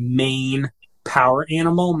like my main power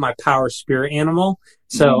animal, my power spirit animal.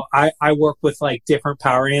 So I work with like different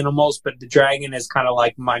power animals, but the dragon is kind of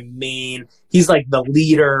like my main, he's like the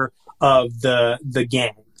leader of the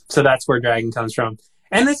gang. So that's where Dragon comes from.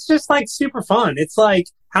 And it's just like super fun. It's like,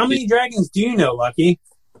 how many dragons do you know, Lucky?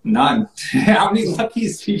 None. How many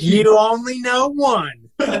Luckies do you know? You only know one.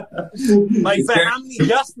 Like, but how many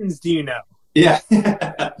Justins do you know? Yeah.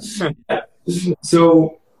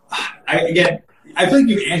 So, I feel like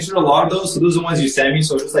you've answered a lot of those. So those are the ones you sent me.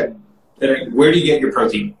 So it's just like, where do you get your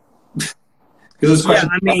protein? Because those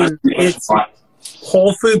questions. Yeah, I mean, it's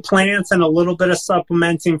whole food plants and a little bit of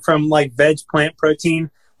supplementing from like veg plant protein.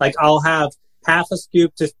 Like I'll have half a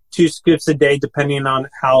scoop to 2 scoops a day, depending on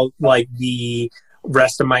how like the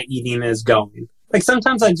rest of my eating is going. like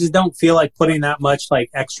sometimes I just don't feel like putting that much like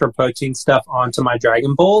extra protein stuff onto my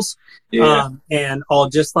Dragon Balls. And I'll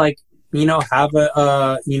just like, have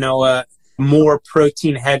a more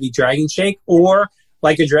protein heavy Dragon Shake, or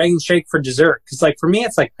like a Dragon Shake for dessert. Cause like for me,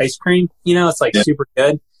 it's like ice cream, it's like super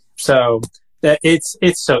good. So that it's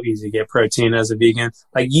so easy to get protein as a vegan.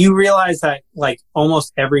 Like you realize that like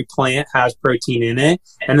almost every plant has protein in it.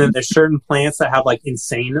 And then there's certain plants that have like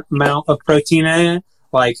insane amount of protein in it.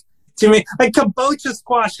 Like to me, like kabocha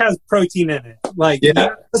squash has protein in it. Like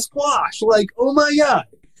the squash, like, oh my God.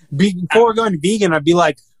 Before going vegan, I'd be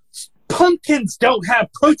like, pumpkins don't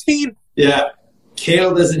have protein. Yeah.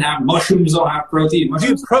 Kale doesn't have, mushrooms don't have protein.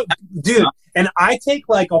 Dude, and I take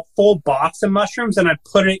like a full box of mushrooms and I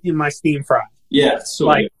put it in my steam fry. Yeah, so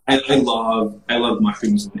like I love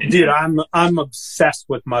mushrooms. Dude, I'm obsessed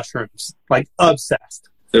with mushrooms. Like obsessed.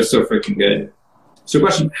 They're so freaking good. So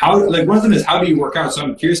question, one of them is, how do you work out? So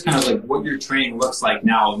I'm curious kind of like what your training looks like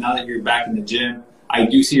now that you're back in the gym. I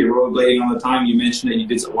do see you rollerblading all the time. You mentioned that you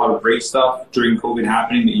did a lot of brave stuff during COVID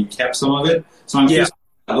happening, that you kept some of it. So I'm curious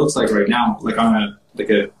what it looks like right now, like on a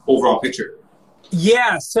overall picture.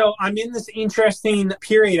 Yeah, so I'm in this interesting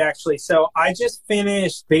period, actually. So I just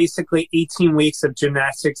finished basically 18 weeks of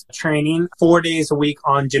gymnastics training, 4 days a week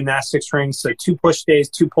on gymnastics rings. So 2 push days,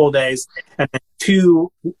 2 pull days, and then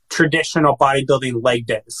 2 traditional bodybuilding leg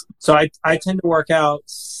days. So I tend to work out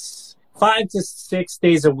 5 to 6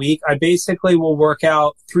 days a week. I basically will work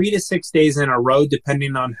out 3 to 6 days in a row,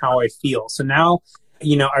 depending on how I feel. So now,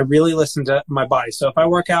 I really listen to my body. So if I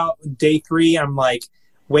work out day 3, I'm like,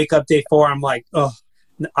 wake up day 4, I'm like, oh,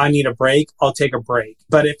 I need a break. I'll take a break.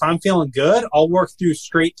 But if I'm feeling good, I'll work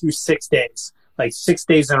straight through 6 days, like 6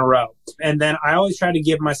 days in a row. And then I always try to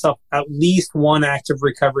give myself at least 1 active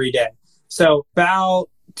recovery day. So about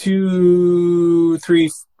 2 to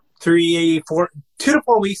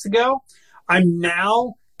 4 weeks ago, I'm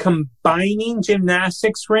now combining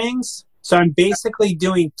gymnastics rings. So I'm basically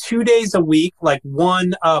doing 2 days a week, like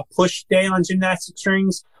 1 push day on gymnastics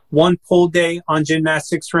rings, 1 pull day on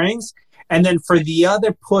gymnastics rings. And then for the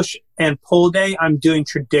other push and pull day, I'm doing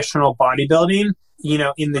traditional bodybuilding,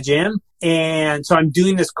 in the gym. And so I'm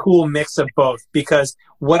doing this cool mix of both, because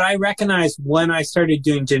what I recognized when I started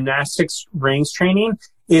doing gymnastics rings training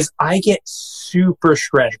is I get super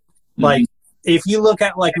shredded. Mm-hmm. Like if you look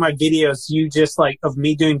at like my videos, you just like of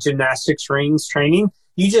me doing gymnastics rings training,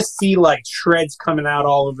 you just see like shreds coming out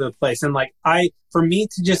all over the place. And like for me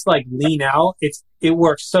to just like lean out, it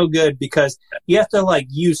works so good, because you have to like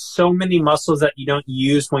use so many muscles that you don't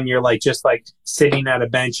use when you're like just like sitting at a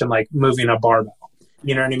bench and like moving a barbell.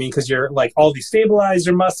 You know what I mean? Because you're like all these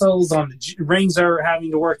stabilizer muscles on the rings are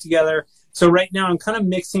having to work together. So right now I'm kind of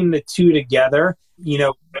mixing the two together,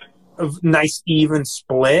 a nice even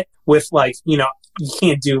split with like, you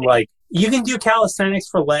can't do like, you can do calisthenics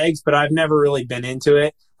for legs, but I've never really been into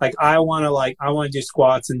it. Like I want to do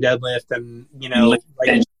squats and deadlift and,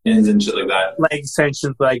 like extensions and shit like that. Leg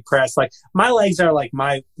extensions, leg press. Like my legs are like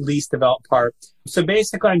my least developed part. So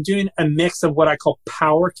basically I'm doing a mix of what I call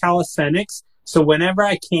power calisthenics. So whenever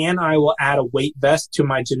I can, I will add a weight vest to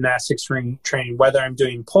my gymnastics ring training, whether I'm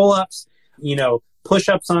doing pull-ups,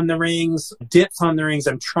 push-ups on the rings, dips on the rings.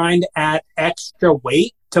 I'm trying to add extra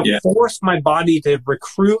weight to force my body to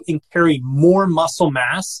recruit and carry more muscle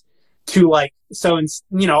mass to like, so,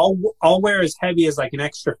 I'll wear as heavy as like an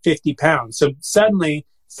extra 50 pounds. So suddenly,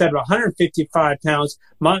 instead of 155 pounds,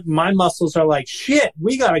 my muscles are like, shit,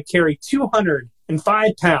 we got to carry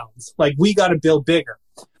 205 pounds. Like we got to build bigger.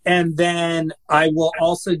 And then I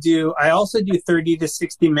also do 30 to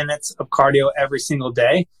 60 minutes of cardio every single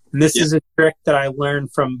day. And this is a trick that I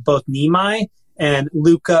learned from both Nimai and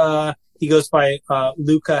Luca. He goes by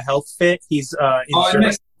Luca Health Fit. He's in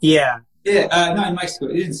Zurich. Not in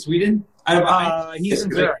Mexico. He's in Sweden. He's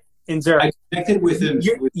in Zurich. In Zurich. I connected with him.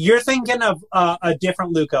 You're thinking of a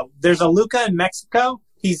different Luca. There's a Luca in Mexico.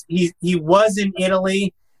 He was in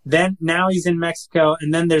Italy. Now he's in Mexico.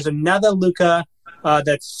 And then there's another Luca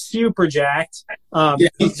that's super jacked.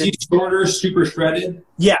 He's shorter, super shredded.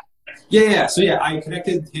 Yeah. Yeah. So I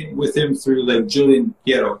connected with him through like Julian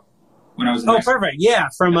Piero when I was in Mexico. Perfect. Yeah,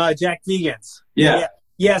 from Jack Vegans.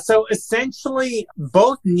 Yeah. So essentially,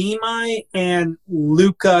 both Nimai and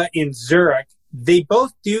Luca in Zurich, they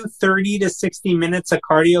both do 30 to 60 minutes of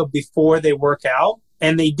cardio before they work out,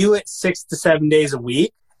 and they do it 6 to 7 days a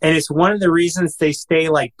week. And it's one of the reasons they stay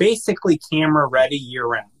like basically camera ready year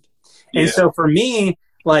round. And so for me,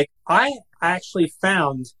 like I actually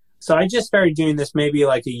found, so I just started doing this maybe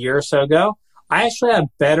like a year or so ago. I actually have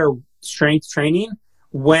better strength training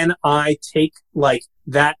when I take like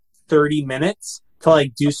that 30 minutes to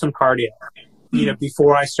like do some cardio.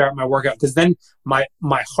 before I start my workout, because then my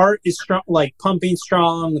heart is strong, like pumping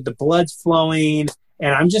strong, the blood's flowing,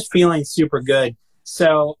 and I'm just feeling super good.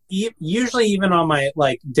 So usually even on my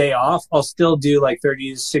like day off, I'll still do like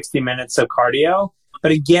 30 to 60 minutes of cardio.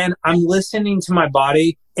 But again, I'm listening to my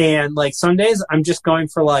body, and like some days I'm just going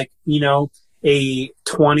for like, a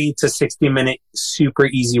 20 to 60 minute super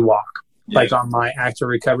easy walk, like on my active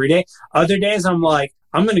recovery day. Other days I'm like,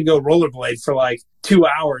 I'm going to go rollerblade for like 2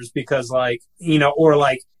 hours because like, or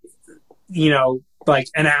like, like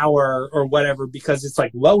an hour or whatever, because it's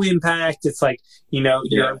like low impact. It's like,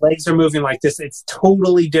 your legs are moving like this. It's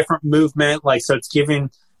totally different movement. Like, so it's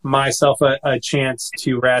giving myself a chance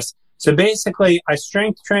to rest. So basically I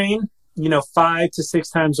strength train, 5 to 6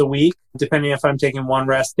 times a week, depending if I'm taking 1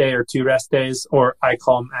 rest day or 2 rest days, or I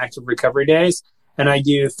call them active recovery days. And I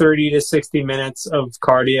do 30 to 60 minutes of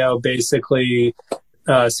cardio, basically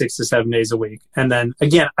 6 to 7 days a week. And then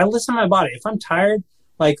again, I listen to my body. If I'm tired,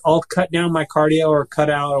 like I'll cut down my cardio or cut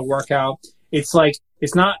out a workout. It's like,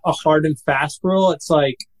 it's not a hard and fast rule. It's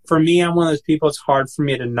like, for me, I'm one of those people, it's hard for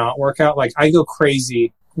me to not work out. Like I go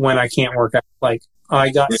crazy when I can't work out. Like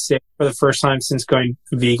I got sick for the first time since going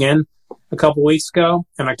vegan a couple weeks ago,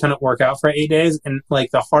 and I couldn't work out for 8 days. And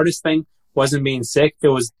like the hardest thing wasn't being sick. It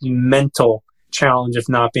was the mental challenge of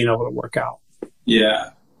not being able to work out.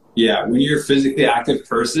 Yeah. Yeah. When you're a physically active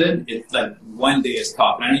person, it's like 1 day is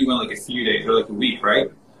tough. And I know you went like a few days or like a week, right?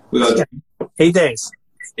 Without 8 days.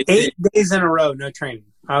 8 days in a row, no training.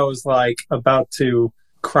 I was like about to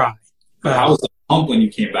cry. How was the pump when you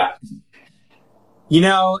came back?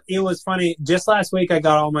 It was funny. Just last week, I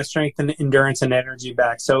got all my strength and endurance and energy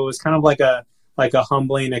back. So it was kind of like a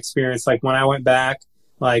humbling experience. Like when I went back,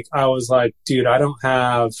 like I was like, dude, I don't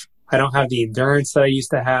have the endurance that I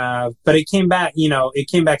used to have. But it came back, it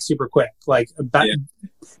came back super quick. Like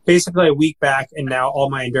basically a week back, and now all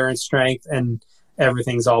my endurance, strength, and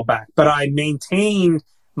everything's all back. But I maintained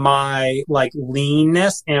my like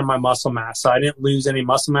leanness and my muscle mass. So I didn't lose any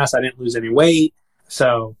muscle mass. I didn't lose any weight.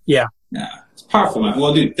 So yeah. Yeah, it's powerful, man.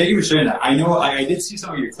 Well, dude, thank you for sharing that. I know I did see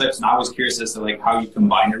some of your clips, and I was curious as to like how you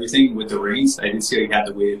combine everything with the rings. I did see you had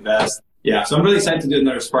the weighted vest. Yeah, so I'm really excited to do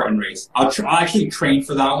another Spartan race. I'll actually train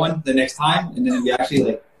for that one the next time, and then we actually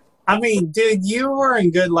like. I mean, dude, you were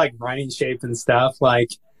in good like running shape and stuff. I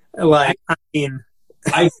barely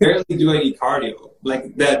do any cardio.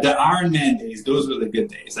 Like the Ironman days, those were the good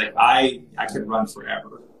days. Like I could run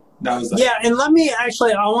forever. That was like, and I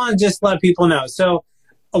want to just let people know. So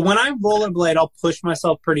when I rollerblade, I'll push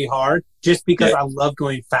myself pretty hard just because I love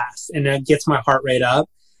going fast, and it gets my heart rate up.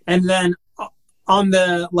 And then on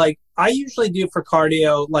the, like, I usually do for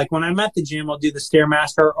cardio, like when I'm at the gym, I'll do the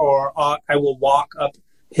Stairmaster, or I will walk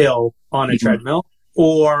uphill on a treadmill,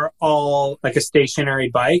 or I'll like a stationary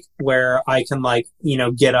bike where I can like,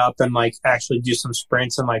 get up and like actually do some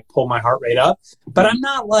sprints and like pull my heart rate up. But I'm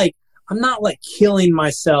not like killing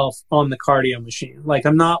myself on the cardio machine. Like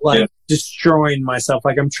I'm not like destroying myself.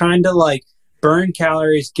 Like I'm trying to like burn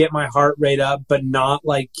calories, get my heart rate up, but not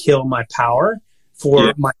like kill my power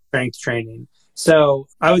for my strength training. So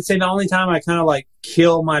I would say the only time I kind of like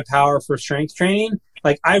kill my power for strength training,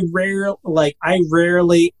 like I don't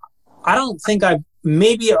think I've,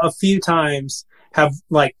 maybe a few times have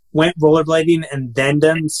like went rollerblading and then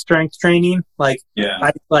done strength training.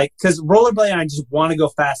 Cause rollerblading, I just want to go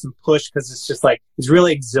fast and push, cause it's just like, it's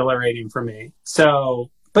really exhilarating for me. So,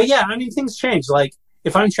 but yeah, I mean, things change. Like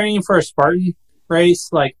if I'm training for a Spartan race,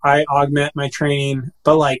 like I augment my training,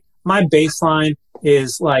 but like my baseline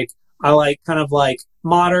is like, I like kind of like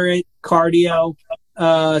moderate cardio,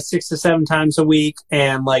 6 to 7 times a week,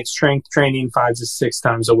 and like strength training 5 to 6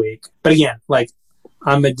 times a week. But again, like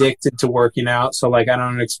I'm addicted to working out. So like, I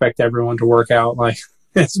don't expect everyone to work out like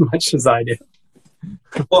as much as I do.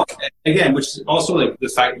 Well, again, which is also like the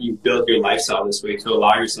fact that you built your lifestyle this way to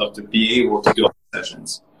allow yourself to be able to do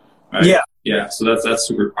sessions. Right? Yeah. Yeah. So that's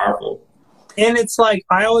super powerful. And it's like,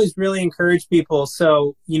 I always really encourage people.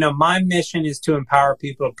 So, my mission is to empower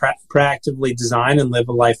people to proactively design and live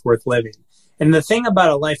a life worth living. And the thing about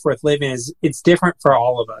a life worth living is it's different for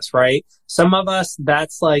all of us, right? Some of us,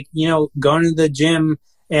 that's like, going to the gym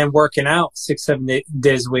and working out 6, 7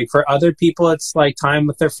 days a week. For other people, it's like time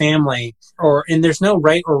with their family, and there's no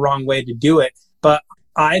right or wrong way to do it. But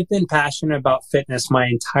I've been passionate about fitness my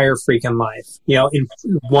entire freaking life, in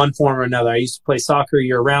one form or another. I used to play soccer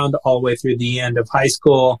year round all the way through the end of high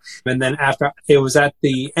school. And then after, it was at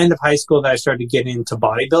the end of high school that I started getting into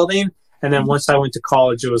bodybuilding. And then once I went to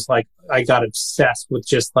college, it was like, I got obsessed with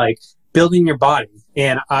just like building your body.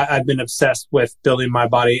 And I've been obsessed with building my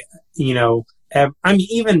body, even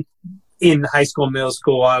in high school, middle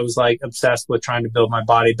school, I was like obsessed with trying to build my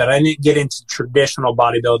body, but I didn't get into traditional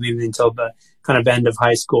bodybuilding until the kind of end of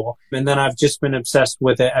high school. And then I've just been obsessed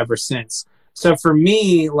with it ever since. So for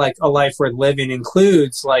me, like a life worth living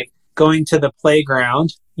includes like going to the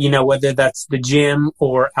playground, whether that's the gym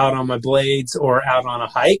or out on my blades or out on a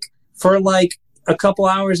hike for like a couple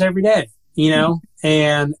hours every day,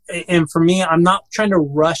 and for me, I'm not trying to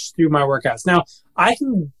rush through my workouts. Now I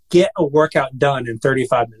can get a workout done in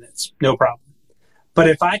 35 minutes, no problem. But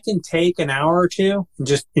if I can take an hour or two and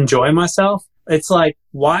just enjoy myself, it's like,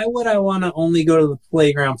 why would I want to only go to the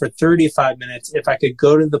playground for 35 minutes if I could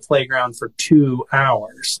go to the playground for 2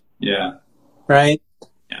 hours? Yeah. Right?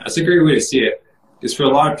 Yeah, that's a great way to see it. Because for a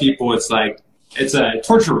lot of people, it's like, it's a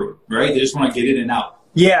torture room, right? They just want to get in and out.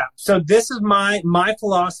 Yeah. So this is my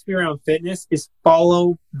philosophy around fitness is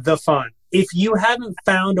follow the fun. If you haven't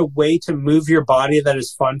found a way to move your body that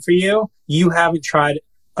is fun for you, you haven't tried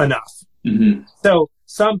enough. Mm-hmm. So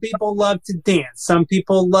some people love to dance. Some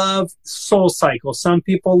people love SoulCycle. Some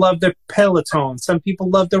people love the Peloton. Some people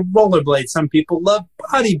love the rollerblades. Some people love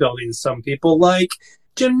bodybuilding. Some people like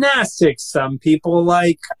gymnastics. Some people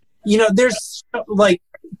like, there's like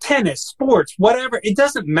tennis, sports, whatever. It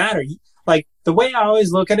doesn't matter. Like the way I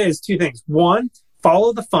always look at it is two things. One,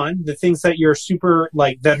 follow the fun, the things that you're super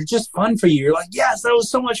like, that are just fun for you. You're like, yes, that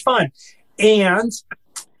was so much fun. And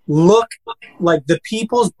look like the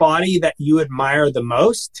people's body that you admire the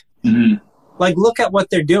most. Mm-hmm. Like, look at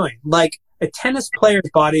what they're doing. Like a tennis player's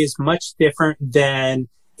body is much different than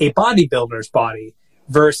a bodybuilder's body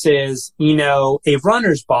versus, a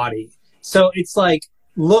runner's body. So it's like,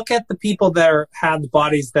 look at the people that have the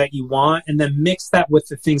bodies that you want and then mix that with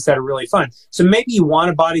the things that are really fun. So maybe you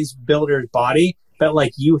want a bodybuilder's body, but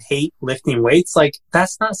like you hate lifting weights. Like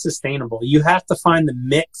that's not sustainable. You have to find the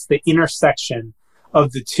mix, the intersection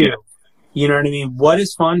of the two. You know what I mean? What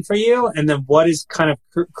is fun for you? And then what is kind of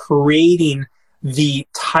creating the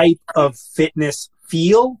type of fitness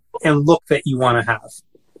feel and look that you want to have.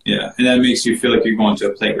 Yeah. And that makes you feel like you're going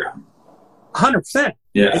to a playground. 100%.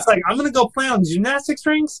 Yeah. It's like, I'm going to go play on gymnastics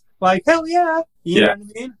rings. Like, hell yeah. You know what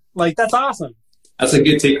I mean? Like, that's awesome. That's a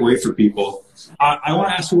good takeaway for people. I want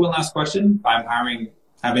to ask you one last question. I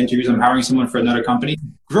have interviews. I'm hiring someone for another company.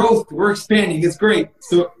 Growth, we're expanding. It's great.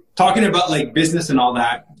 So talking about like business and all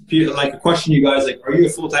that, like a question you guys, like, are you a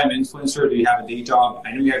full-time influencer? Do you have a day job?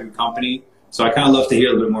 I know you have your company. So I kind of love to hear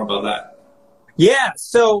a little bit more about that. Yeah,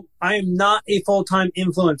 so I am not a full-time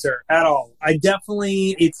influencer at all.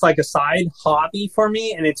 It's like a side hobby for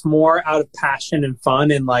me, and it's more out of passion and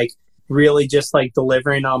fun and like really just like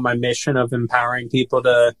delivering on my mission of empowering people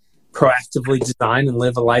to proactively design and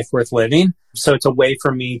live a life worth living. So it's a way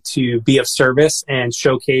for me to be of service and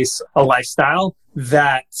showcase a lifestyle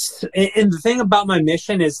that, and the thing about my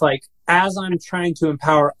mission is like, as I'm trying to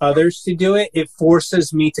empower others to do it, it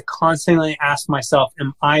forces me to constantly ask myself,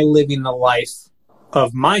 am I living the life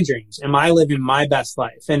of my dreams? Am I living my best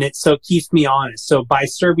life? And it so keeps me honest. So by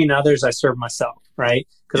serving others, I serve myself, right?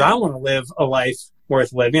 Because I want to live a life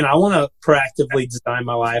worth living. I want to proactively design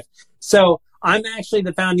my life. So I'm actually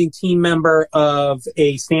the founding team member of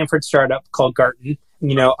a Stanford startup called Garten.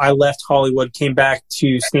 I left Hollywood, came back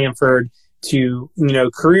to Stanford to,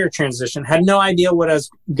 career transition, had no idea what I was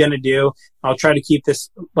going to do. I'll try to keep this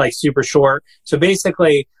like super short. So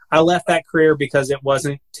basically I left that career because it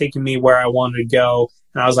wasn't taking me where I wanted to go.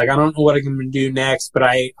 And I was like, I don't know what I'm going to do next, but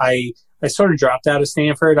I sort of dropped out of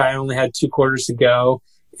Stanford. I only had 2 quarters to go.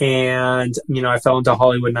 And, I fell into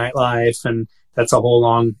Hollywood nightlife, and that's a whole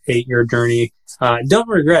long 8-year journey. Don't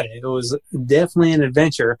regret it. It was definitely an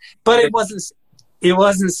adventure, but it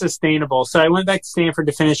wasn't sustainable. So I went back to Stanford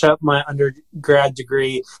to finish up my undergrad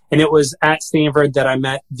degree. And it was at Stanford that I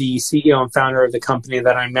met the CEO and founder of the company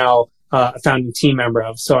that I'm now a founding team member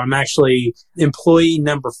of. So I'm actually employee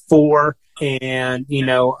number 4 and,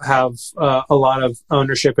 have a lot of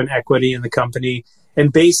ownership and equity in the company.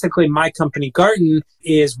 And basically my company, Garten,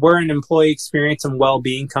 we're an employee experience and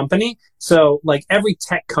well-being company. So like every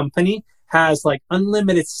tech company has like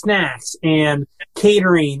unlimited snacks and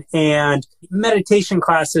catering and meditation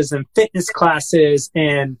classes and fitness classes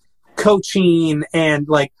and coaching, and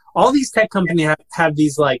like all these tech companies have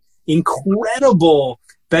these like incredible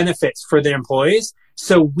benefits for their employees.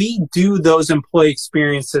 So we do those employee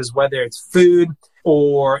experiences, whether it's food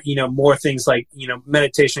or, more things like,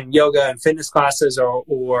 meditation, yoga and fitness classes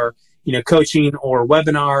or coaching or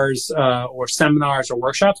webinars or seminars or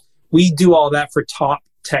workshops. We do all that for top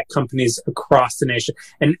tech companies across the nation.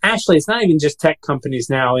 And actually, it's not even just tech companies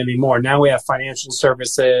now anymore. Now we have financial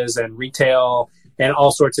services and retail and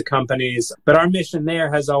all sorts of companies. But our mission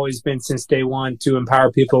there has always been since day one to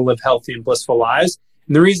empower people to live healthy and blissful lives.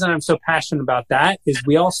 And the reason I'm so passionate about that is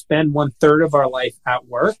we all spend 1/3 of our life at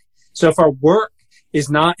work. So if our work is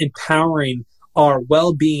not empowering our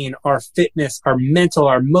well-being, our fitness, our mental,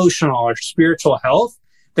 our emotional, our spiritual health,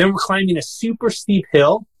 then we're climbing a super steep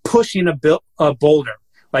hill, pushing a boulder.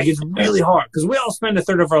 Like, it's really hard because we all spend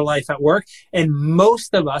 1/3 of our life at work. And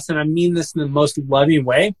most of us, and I mean this in the most loving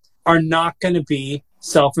way, are not going to be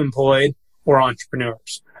self-employed or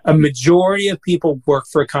entrepreneurs. A majority of people work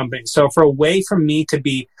for a company. So for a way for me to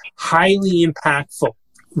be highly impactful,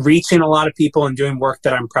 reaching a lot of people and doing work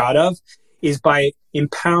that I'm proud of, is by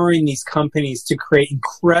empowering these companies to create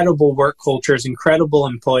incredible work cultures, incredible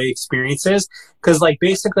employee experiences. Because like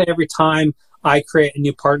basically every time I create a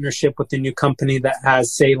new partnership with a new company that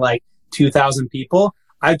has, say, like 2,000 people,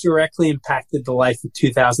 I've directly impacted the life of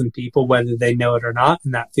 2,000 people, whether they know it or not.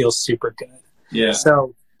 And that feels super good. Yeah.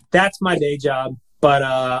 So that's my day job. But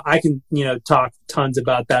I can, talk tons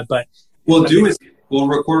about that. But we'll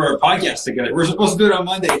record our podcast together. We're supposed to do it on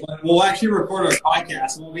Monday, but we'll actually record our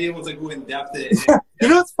podcast and we'll be able to go in depth. You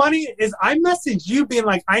know what's funny is I messaged you being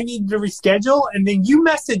like, I need to reschedule. And then you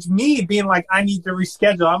messaged me being like, I need to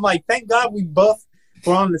reschedule. I'm like, thank God we both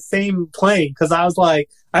were on the same plane. Cause I was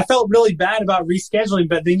like, I felt really bad about rescheduling,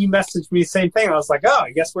 but then you messaged me the same thing. I was like, oh,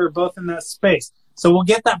 I guess we're both in that space. So we'll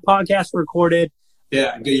get that podcast recorded.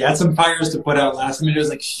 Yeah, you had some fires to put out last minute. I was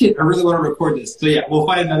like, shit, I really want to record this. So yeah, we'll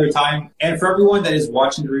find another time. And for everyone that is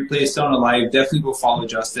watching the replay, still on live, definitely go follow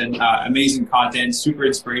Justin. Amazing content, super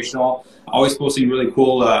inspirational. Always posting really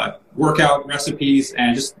cool workout recipes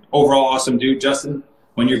and just overall awesome dude. Justin,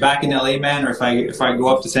 when you're back in LA, man, or if I go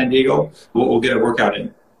up to San Diego, we'll get a workout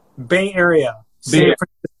in. Bay Area. San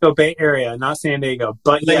Francisco Bay Area, not San Diego.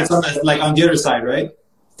 But yes. On the other side, right?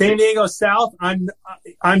 San Diego South, I'm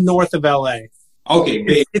north of LA. Okay,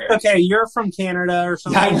 it's okay. You're from Canada or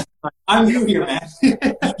something. Yeah, I'm new here, man.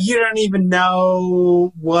 You don't even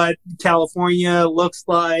know what California looks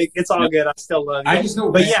like. It's all good. I still love you. I just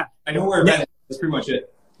know, I know where Bend is. That's pretty much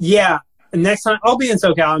it. Yeah. Next time I'll be in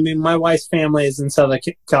SoCal. I mean, my wife's family is in Southern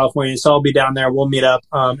California, so I'll be down there. We'll meet up.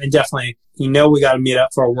 And definitely, we got to meet up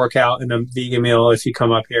for a workout and a vegan meal if you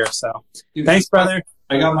come up here. So dude, thanks, brother.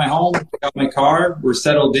 I got my home. I got my car. We're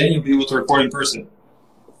settled in. You'll be able to record in person.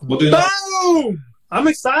 We'll do that. Boom! I'm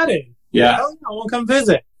excited. Yeah. I want to come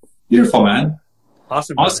visit. Beautiful, man.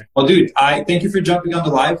 Awesome. Well, dude, I thank you for jumping on the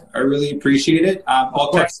live. I really appreciate it.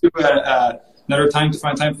 I'll text you another time to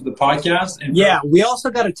find time for the podcast. And we also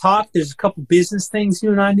got to talk. There's a couple business things you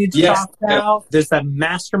and I need to talk about. There's that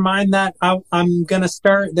mastermind that I'm going to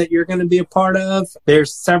start that you're going to be a part of.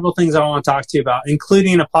 There's several things I want to talk to you about,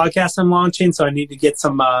 including a podcast I'm launching. So I need to get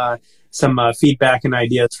some feedback and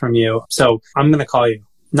ideas from you. So I'm going to call you.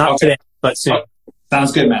 Not today, but soon.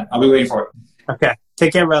 Sounds good, man. I'll be waiting for it. Okay.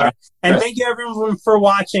 Take care, brother. Right. And thank you, everyone, for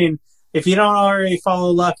watching. If you don't already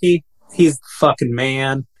follow Lucky, he's the fucking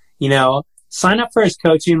man. Sign up for his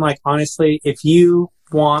coaching. Like, honestly, if you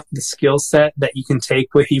want the skill set that you can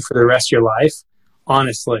take with you for the rest of your life,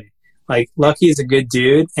 honestly, like, Lucky is a good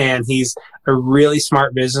dude, and he's a really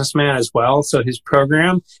smart businessman as well. So his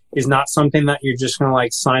program is not something that you're just going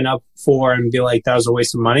to sign up for and be like, that was a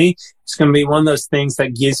waste of money. It's going to be one of those things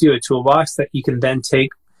that gives you a toolbox that you can then take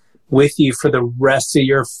with you for the rest of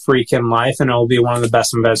your freaking life. And it'll be one of the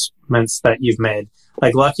best investments that you've made.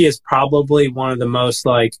 Like, Lucky is probably one of the most,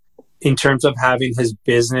 in terms of having his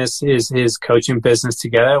business, his coaching business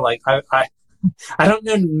together. Like, I don't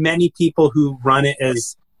know many people who run it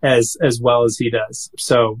as well as he does.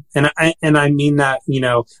 So, and I mean that,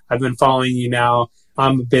 I've been following you now.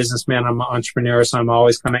 I'm a businessman. I'm an entrepreneur. So I'm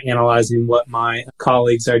always kind of analyzing what my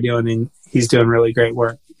colleagues are doing, and he's doing really great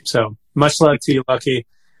work. So much love to you, Lucky,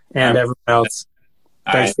 and everyone else.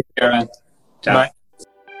 Thanks. Right. Bye.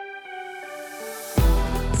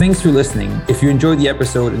 Thanks for listening. If you enjoyed the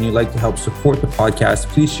episode and you'd like to help support the podcast,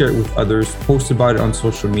 please share it with others, post about it on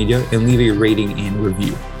social media, and leave a rating and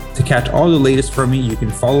review. To catch all the latest from me, you can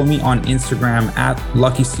follow me on Instagram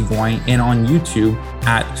 @LuckySigouin and on YouTube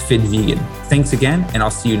 @FitVegan. Thanks again, and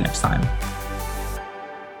I'll see you next time.